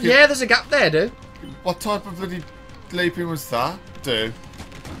 Freaking. Yeah, there's a gap there, dude. What type of bloody leaping was that? Dude.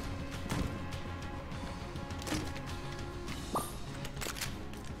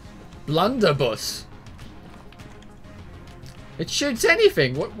 Blunderbuss. It shoots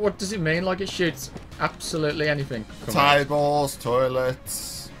anything. What does it mean? Like it shoots absolutely anything. Come on. Tables,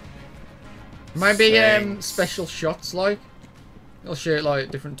 toilets. Maybe sinks. special shots like. It'll shoot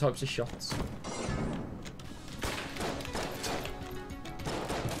like different types of shots.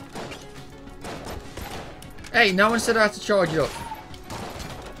 Hey, no one said I had to charge it up.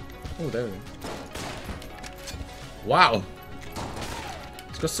 Oh, there we go. Wow.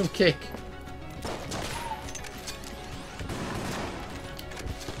 It's got some kick.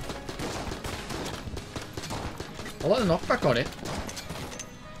 I like the knockback on it.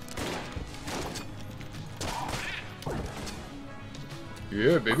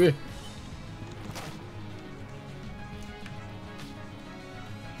 Yeah, baby.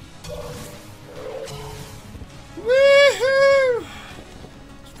 Woohoo!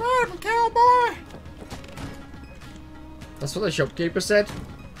 Starving cowboy! That's what the shopkeeper said.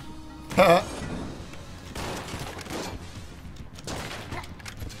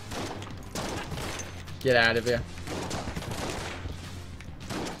 Get out of here.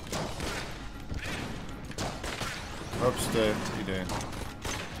 Upstairs, what are you doing?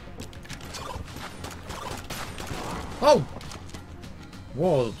 Oh!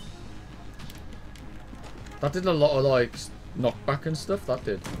 Whoa. That did a lot of like knockback and stuff. That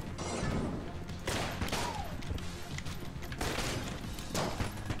did.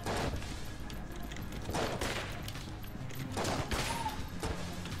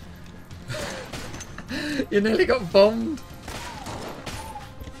 You nearly got bombed.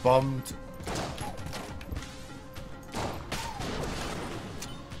 Bombed.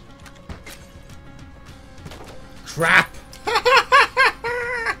 Crap.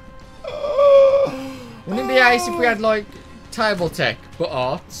 Wouldn't it be nice if we had like table tech but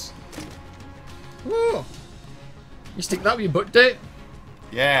arts? Whoa. You stick that with your butt, do it.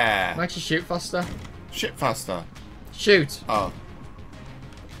 Yeah. Makes you shoot faster. Shit faster. Shoot. Oh.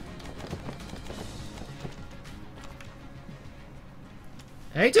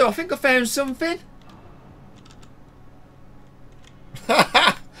 Hey, do I think I found something?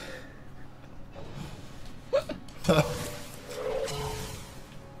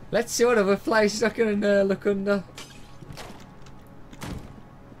 Let's see what other places I can look under.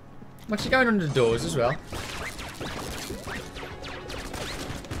 I'm actually going under the doors as well.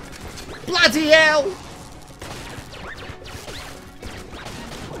 Bloody hell!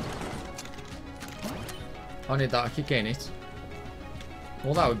 I need that. I keep getting it.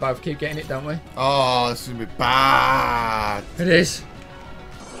 Well, that we both keep getting it, don't we? Oh, this is gonna be bad. It is.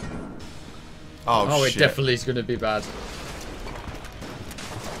 Oh, it shit. definitely is going to be bad.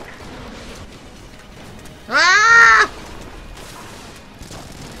 Ah!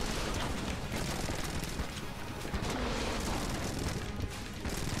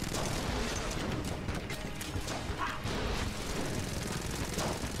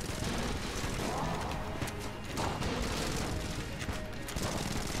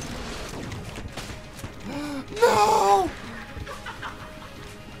 No!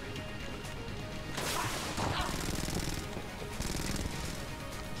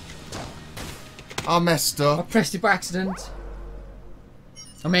 I messed I up. pressed it by accident.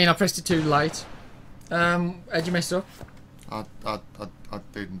 I mean, I pressed it too late. How'd you mess up? I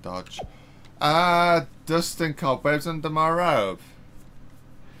didn't dodge. Dust and cobwebs under my robe.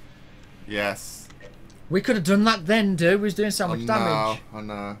 Yes. We could have done that then, dude. We was doing so much damage. I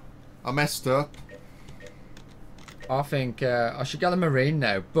know. I messed up. I think I should get the marine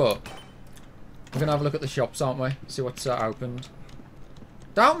now, but we're going to have a look at the shops, aren't we? See what's opened.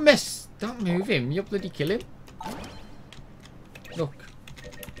 Don't move him. You'll bloody kill him. Look.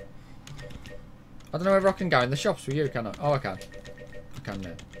 I don't know whether I can go in the shops with you, can I? Oh, I can. I can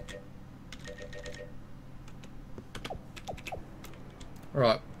now.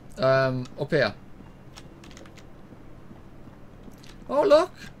 Right. Up here. Oh,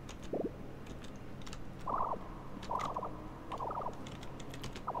 look.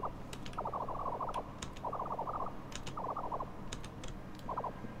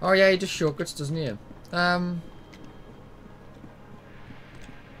 Oh yeah, he just shortcuts, doesn't he?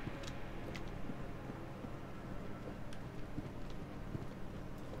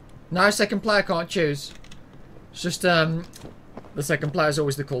 No, second player can't choose. It's just the second player is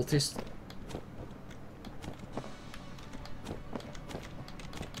always the cultist.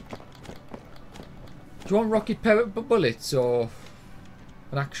 Do you want rocket powered bullets or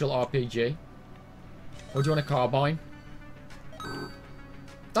an actual RPG? Or do you want a carbine?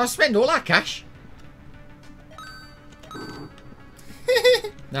 Don't spend all that cash.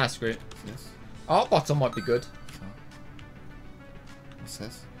 Nah, screw it. Yes. Art bottle might be good. What's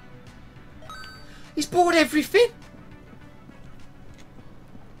this? He's bought everything.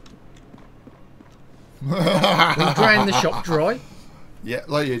 We drained the shop dry. Yeah,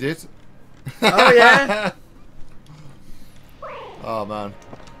 like you did. Oh yeah. Oh man.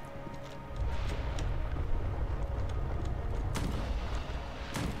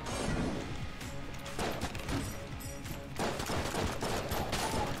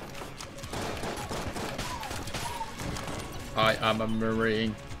 I am a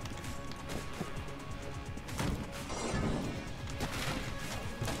marine.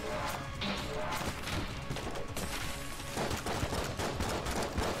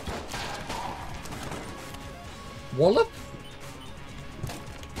 Wallop?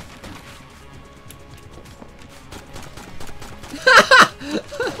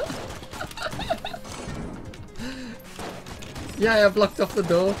 Yeah, I blocked off the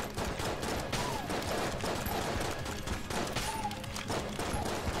door.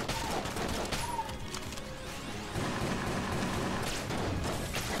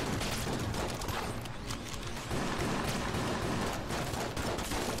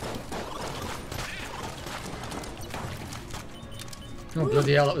 Oh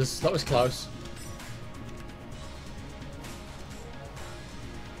bloody hell, that was close.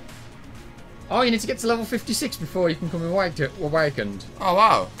 Oh, you need to get to level 56 before you can come awakened. Oh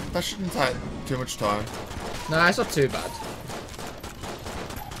wow, that shouldn't take too much time. Nah, it's not too bad.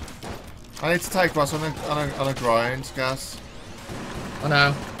 I need to take Ross on a grind, gas. I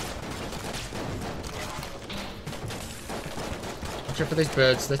know. Watch out for these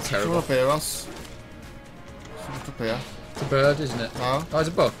birds, they're terrible. Someone up here, Ross. Someone up here. It's a bird, isn't it? No. Oh, it's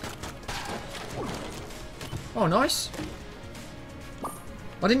a buck. Oh, nice.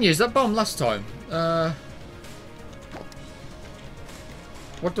 I didn't use that bomb last time.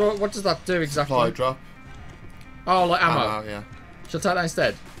 What does that do exactly? Supply drop. Oh, like ammo. Ammo, yeah. Shall I take that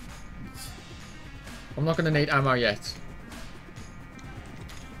instead? I'm not going to need ammo yet.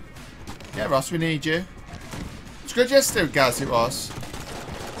 Yeah, Ross, we need you. It's good yesterday, Gaz, it was.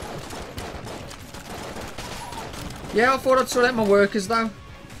 Yeah, I thought I'd sort out my workers though.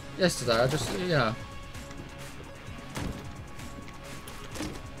 Yesterday, I just, you know.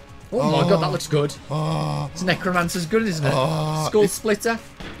 Oh my god, that looks good. Oh, It's necromancer's good, isn't it? Oh, Skull it's- splitter.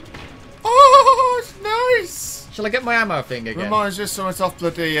 oh, it's nice. Shall I get my ammo thing again? Reminds me of something off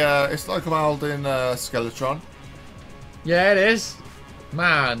bloody. It's like I'm holding Skeletron. Yeah, it is.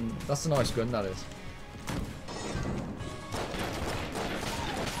 Man, that's a nice gun, that is.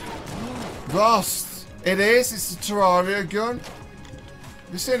 Ross, it is. It's a Terraria gun.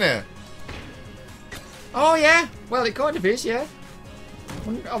 You seen it? Oh yeah, well it kind of is, yeah.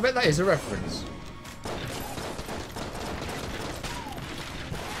 I bet that is a reference.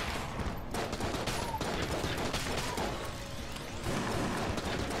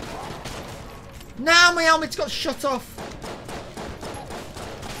 Now my helmet's got shut off.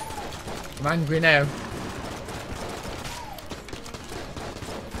 I'm angry now.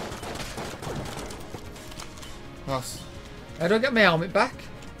 Ross, How do I get my helmet back?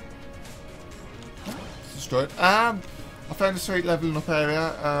 it's destroyed. I found a sweet leveling up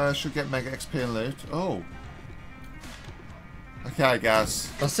area. Should get mega XP and loot. Oh. Okay, guys.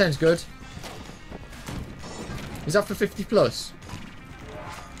 That sounds good. Is that for 50 plus?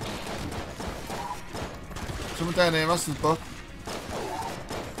 Someone down here, Ross's book.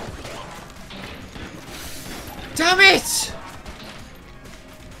 Damn it!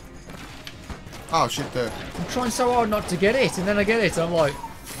 Oh shit, dude. I'm trying so hard not to get it, and then I get it, and I'm like,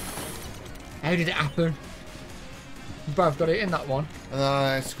 how did it happen? We both got it in that one.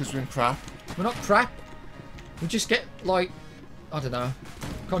 It's because we're in crap. We're not crap. We just get, like, I don't know.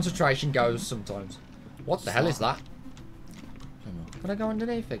 Concentration goes sometimes. What the hell is that? Can I go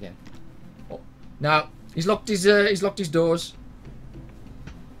underneath again? Oh. No. He's locked his doors.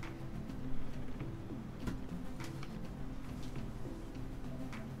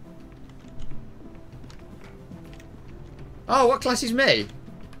 Oh, what class is me?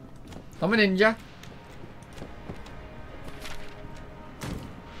 I'm a ninja.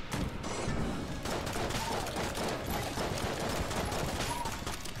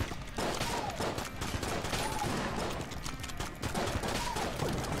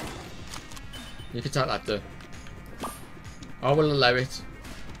 You can take that too. I will allow it.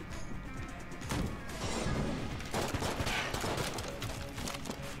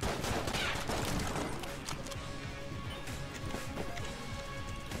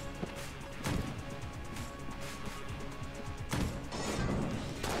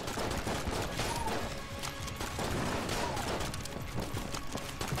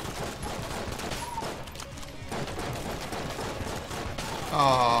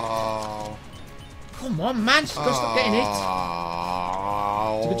 Oh. Come on, man. Just gotta stop getting it.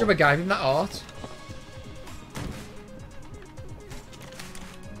 It's a good job I gave him that art.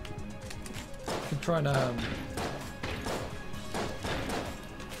 Can try and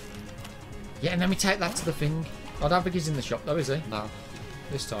yeah, and let me take that to the thing. I don't think he's in the shop though, is he? No.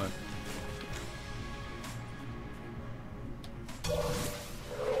 This time.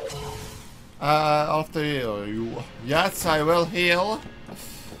 I'll have to heal you. Yes, I will heal.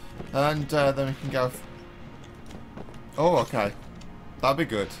 And then we can go. Oh, okay. That'd be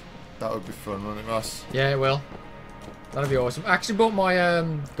good. That would be fun, wouldn't it, Ross? Yeah, it will. That'd be awesome. I actually bought my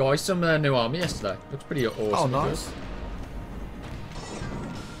guys some new armor yesterday. Looks pretty awesome. Oh, nice. Good.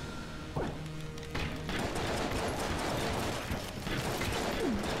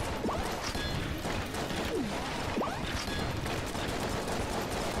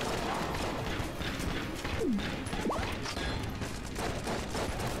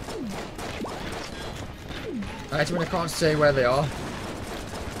 I actually can't see where they are.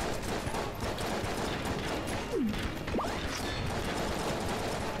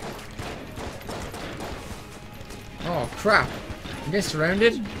 Oh crap! I'm getting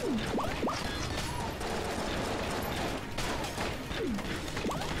surrounded.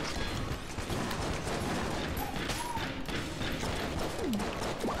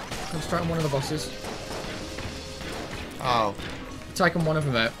 Concentrate on one of the bosses. Oh. Taking one of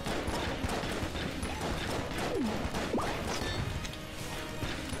them out.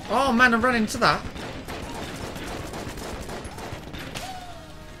 Oh man, I ran into that.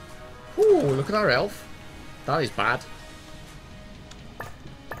 Ooh, look at our health. That is bad.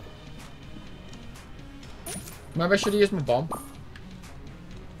 Maybe I should have used my bomb.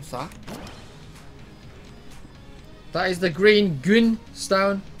 What's that? That is the green Gun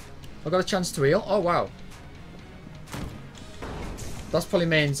stone. I got a chance to heal. Oh wow. That probably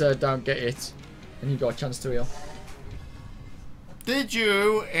means don't get it, and you got a chance to heal. Did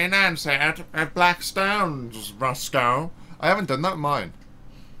you enhance it at Blackstone's, Roscoe? I haven't done that with mine.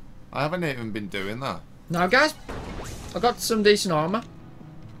 I haven't even been doing that. Now guys, I got some decent armor.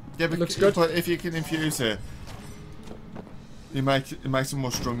 Yeah, but Looks good. But if you can infuse it, it makes them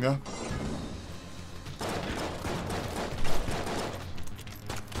more stronger.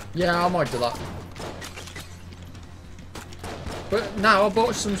 Yeah, I might do that. But now I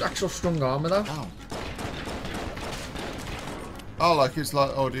bought some actual strong armor though. Oh. Oh, like it's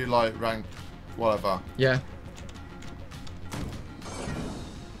like, oh, do you like rank, whatever? Yeah.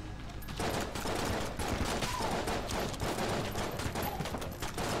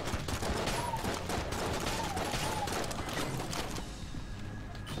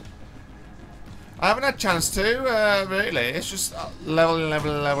 I haven't had a chance to, really. It's just level,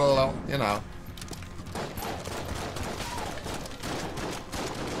 you know.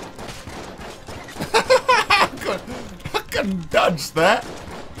 I can dodge that.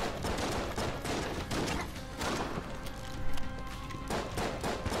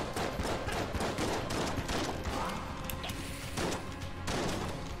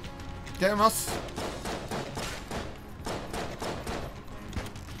 Get him, Ross.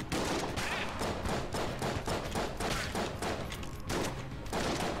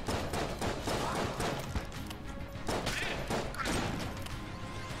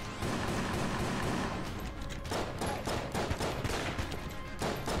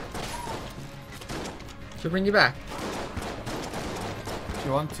 Should I bring you back? If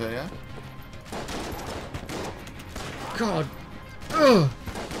you want to, yeah? God. Ugh.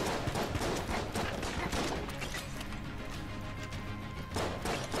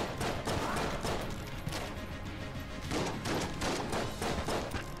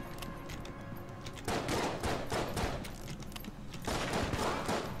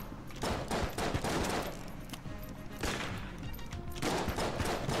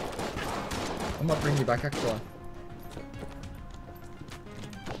 I might bring you back actually.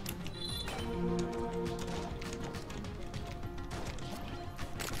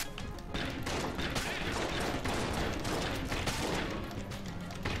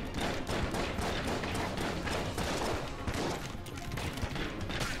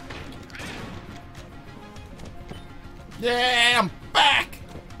 Yeah, I'm back!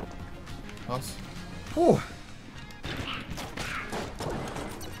 Ross. Whew.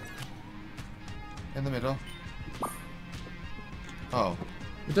 In the middle. Oh.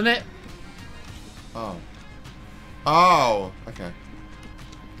 We done it? Oh. Oh! Okay.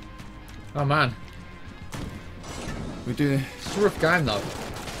 Oh man. We do it. It's a rough game though.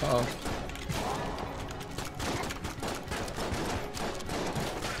 Uh oh.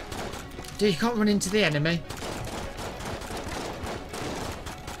 Dude, you can't run into the enemy.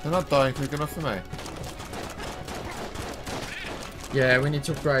 They're not dying quick enough for me. Yeah, we need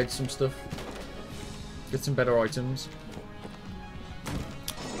to upgrade some stuff. Get some better items.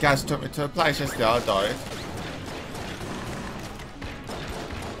 Gaz took me to a place yesterday, I died.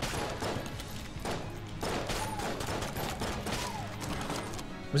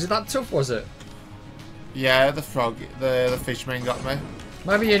 Was it that tough, was it? Yeah, the frog, the fishman got me.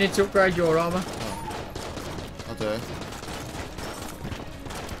 Maybe you need to upgrade your armor. I'll do it.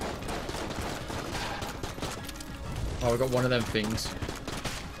 Oh, we got one of them things.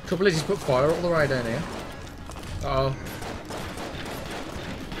 Trouble is, he's put fire all the way down here. Uh oh.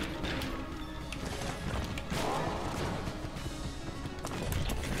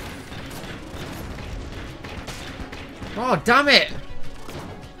 Oh, damn it!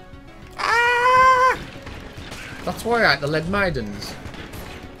 Ah! That's why I ate the lead maidens.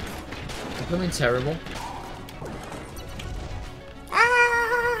 They're blooming terrible.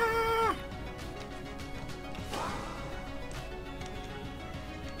 Ah!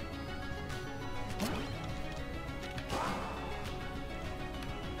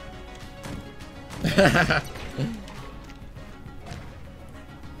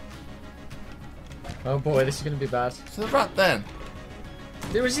 Oh boy, this is going to be bad. So the rat then?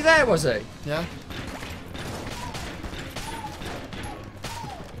 Was he there, was he? Yeah.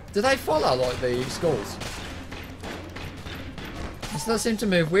 Do they follow like the skulls? They still seem to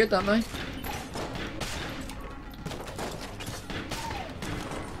move weird, don't they?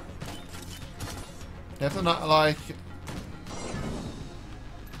 Yeah, they're not like...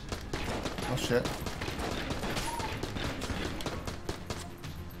 Oh shit.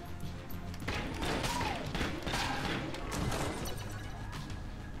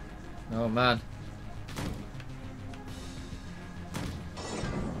 Oh man.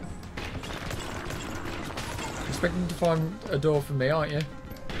 Expecting to find a door for me, aren't you?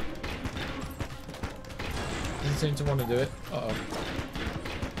 Doesn't seem to want to do it. Uh-oh.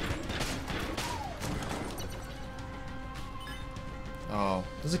 Oh.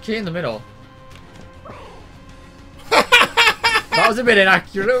 There's a key in the middle. That was a bit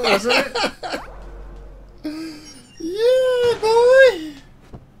inaccurate, wasn't it? Yeah, boy!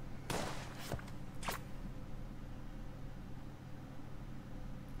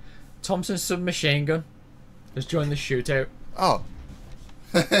 Thompson's submachine gun has joined the shootout. Oh.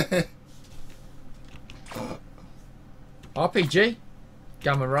 RPG?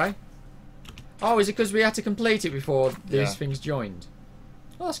 Gamma ray? Oh, is it because we had to complete it before these Yeah. things joined?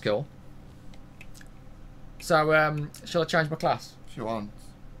 Oh, that's cool. So, shall I change my class? If you want.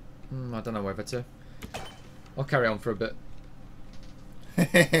 I don't know whether to. I'll carry on for a bit.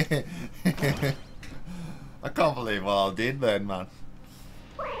 I can't believe what I did then, man.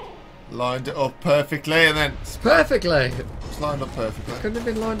 Lined it up perfectly and then... Perfectly! It's lined up perfectly. Couldn't have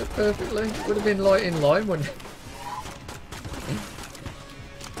been lined up perfectly. It would have been light in line, wouldn't it?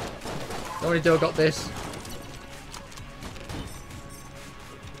 How many do I got this?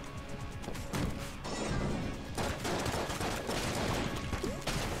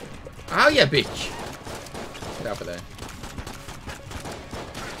 Ow, you bitch! Get over there.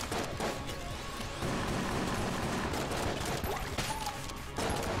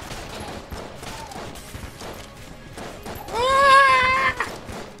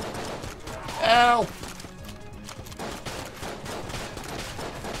 Help!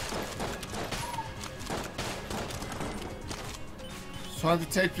 Trying to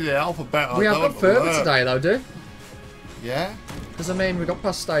take the alphabet. We have got further work. today, though, dude. Yeah? Because, I mean, we got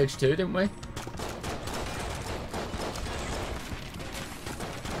past stage 2, didn't we?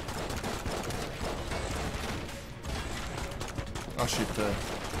 I should do.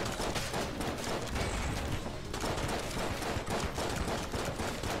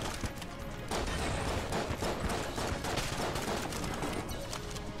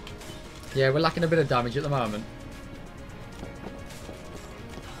 Yeah, we're lacking a bit of damage at the moment.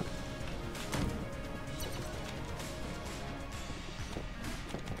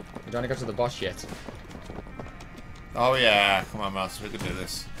 We don't got to the boss yet. Oh yeah, come on, Mouse, we can do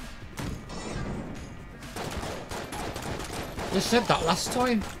this. You said that last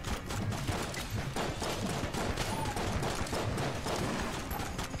time.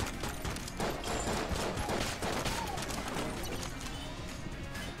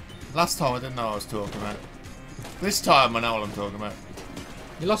 Last time I didn't know what I was talking about. This time I know what I'm talking about.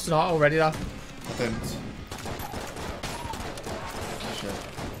 You lost an art already, though. I didn't. Shit.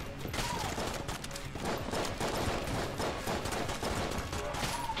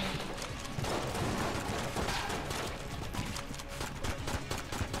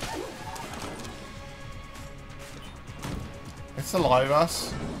 It's alive,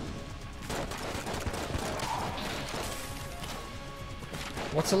 us.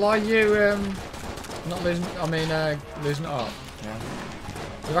 What's a lie, you, not losing, I mean, losing art? Yeah.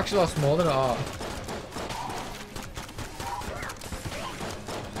 You've actually lost more than art.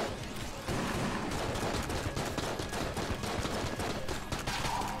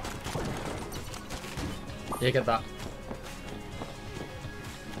 You get that.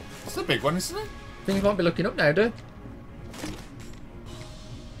 It's a big one, isn't it? Things might be looking up now, dude.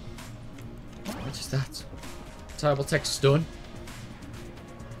 What is that? Terrible text stun.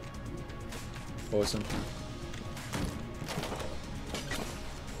 Awesome.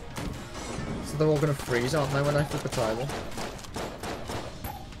 So they're all going to freeze, aren't they, when I flip a table?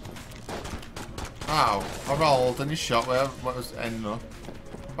 Ow. I rolled and he shot where what was ending up.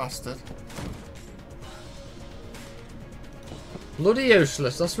 Bastard. Bloody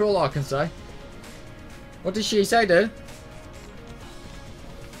useless, that's all I can say. What did she say, dude?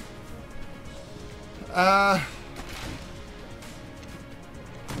 I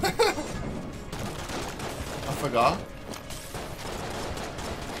forgot.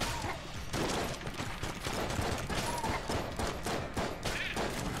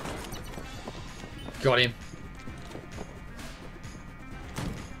 Got him.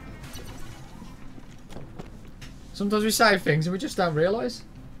 Sometimes we say things and we just don't realise.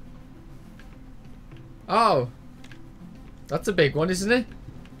 Oh. That's a big one, isn't it?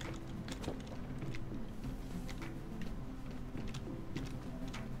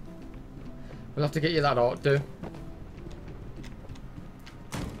 We'll have to get you that art, too.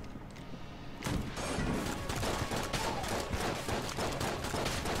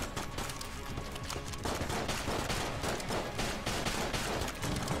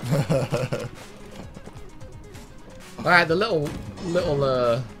 Alright, the little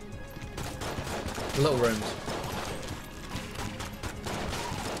rooms.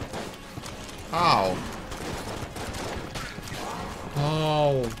 Ow.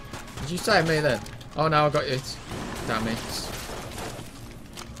 Oh. Did you save me then? Oh no, I got you. Damn it.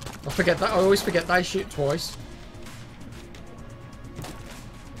 I forget that. I always forget they shoot twice.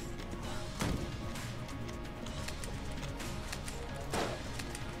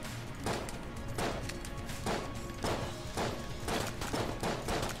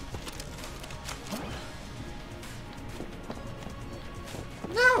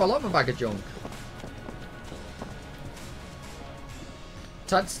 No, I love a bag of junk.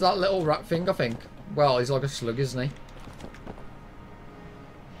 That's that little rat thing, I think. Well, he's like a slug, isn't he?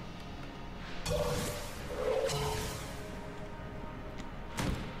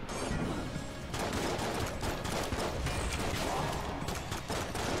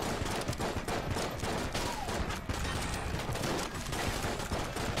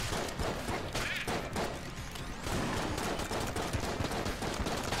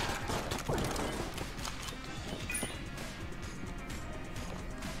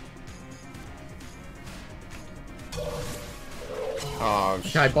 Oh,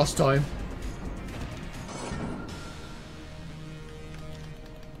 Okay, boss time.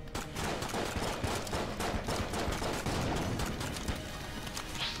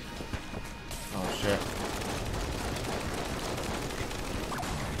 Oh shit.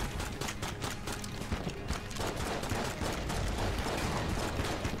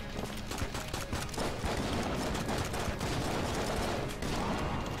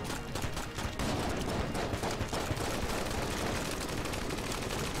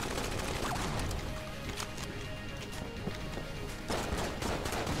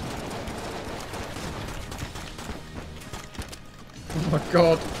 Oh my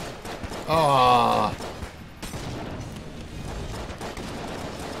god. Ah.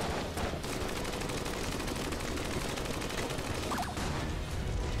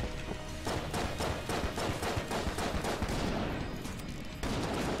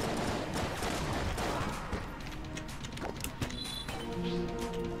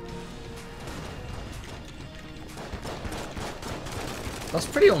 That's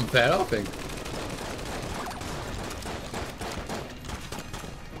pretty unfair, I think.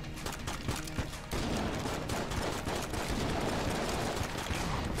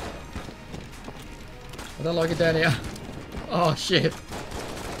 I don't like it down here. Oh shit.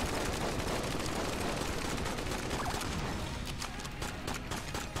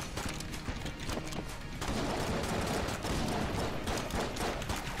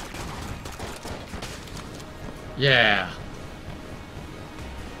 Yeah.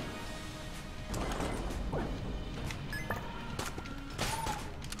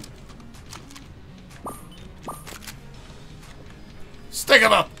 Stick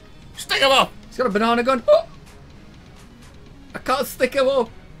him up! Stick him up! He's got a banana gun. Oh! I can't stick him up.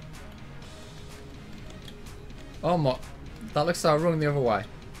 Oh my. That looks so wrong the other way.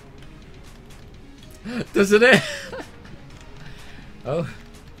 Doesn't it? Oh.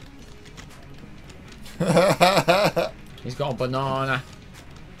 He's got a banana.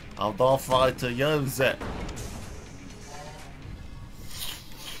 I'm not trying to use it.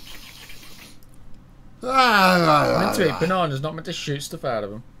 Meant to eat bananas, not meant to shoot stuff out of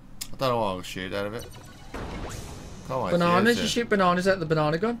them. I don't know what I'll shoot out of it. Can't wait to Bananas? You use it. shoot bananas out of the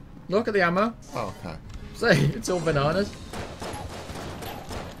banana gun. Look at the ammo. Oh, okay. See, it's all bananas.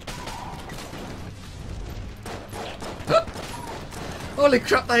 Holy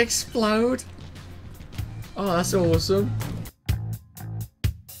crap, they explode. Oh, that's awesome.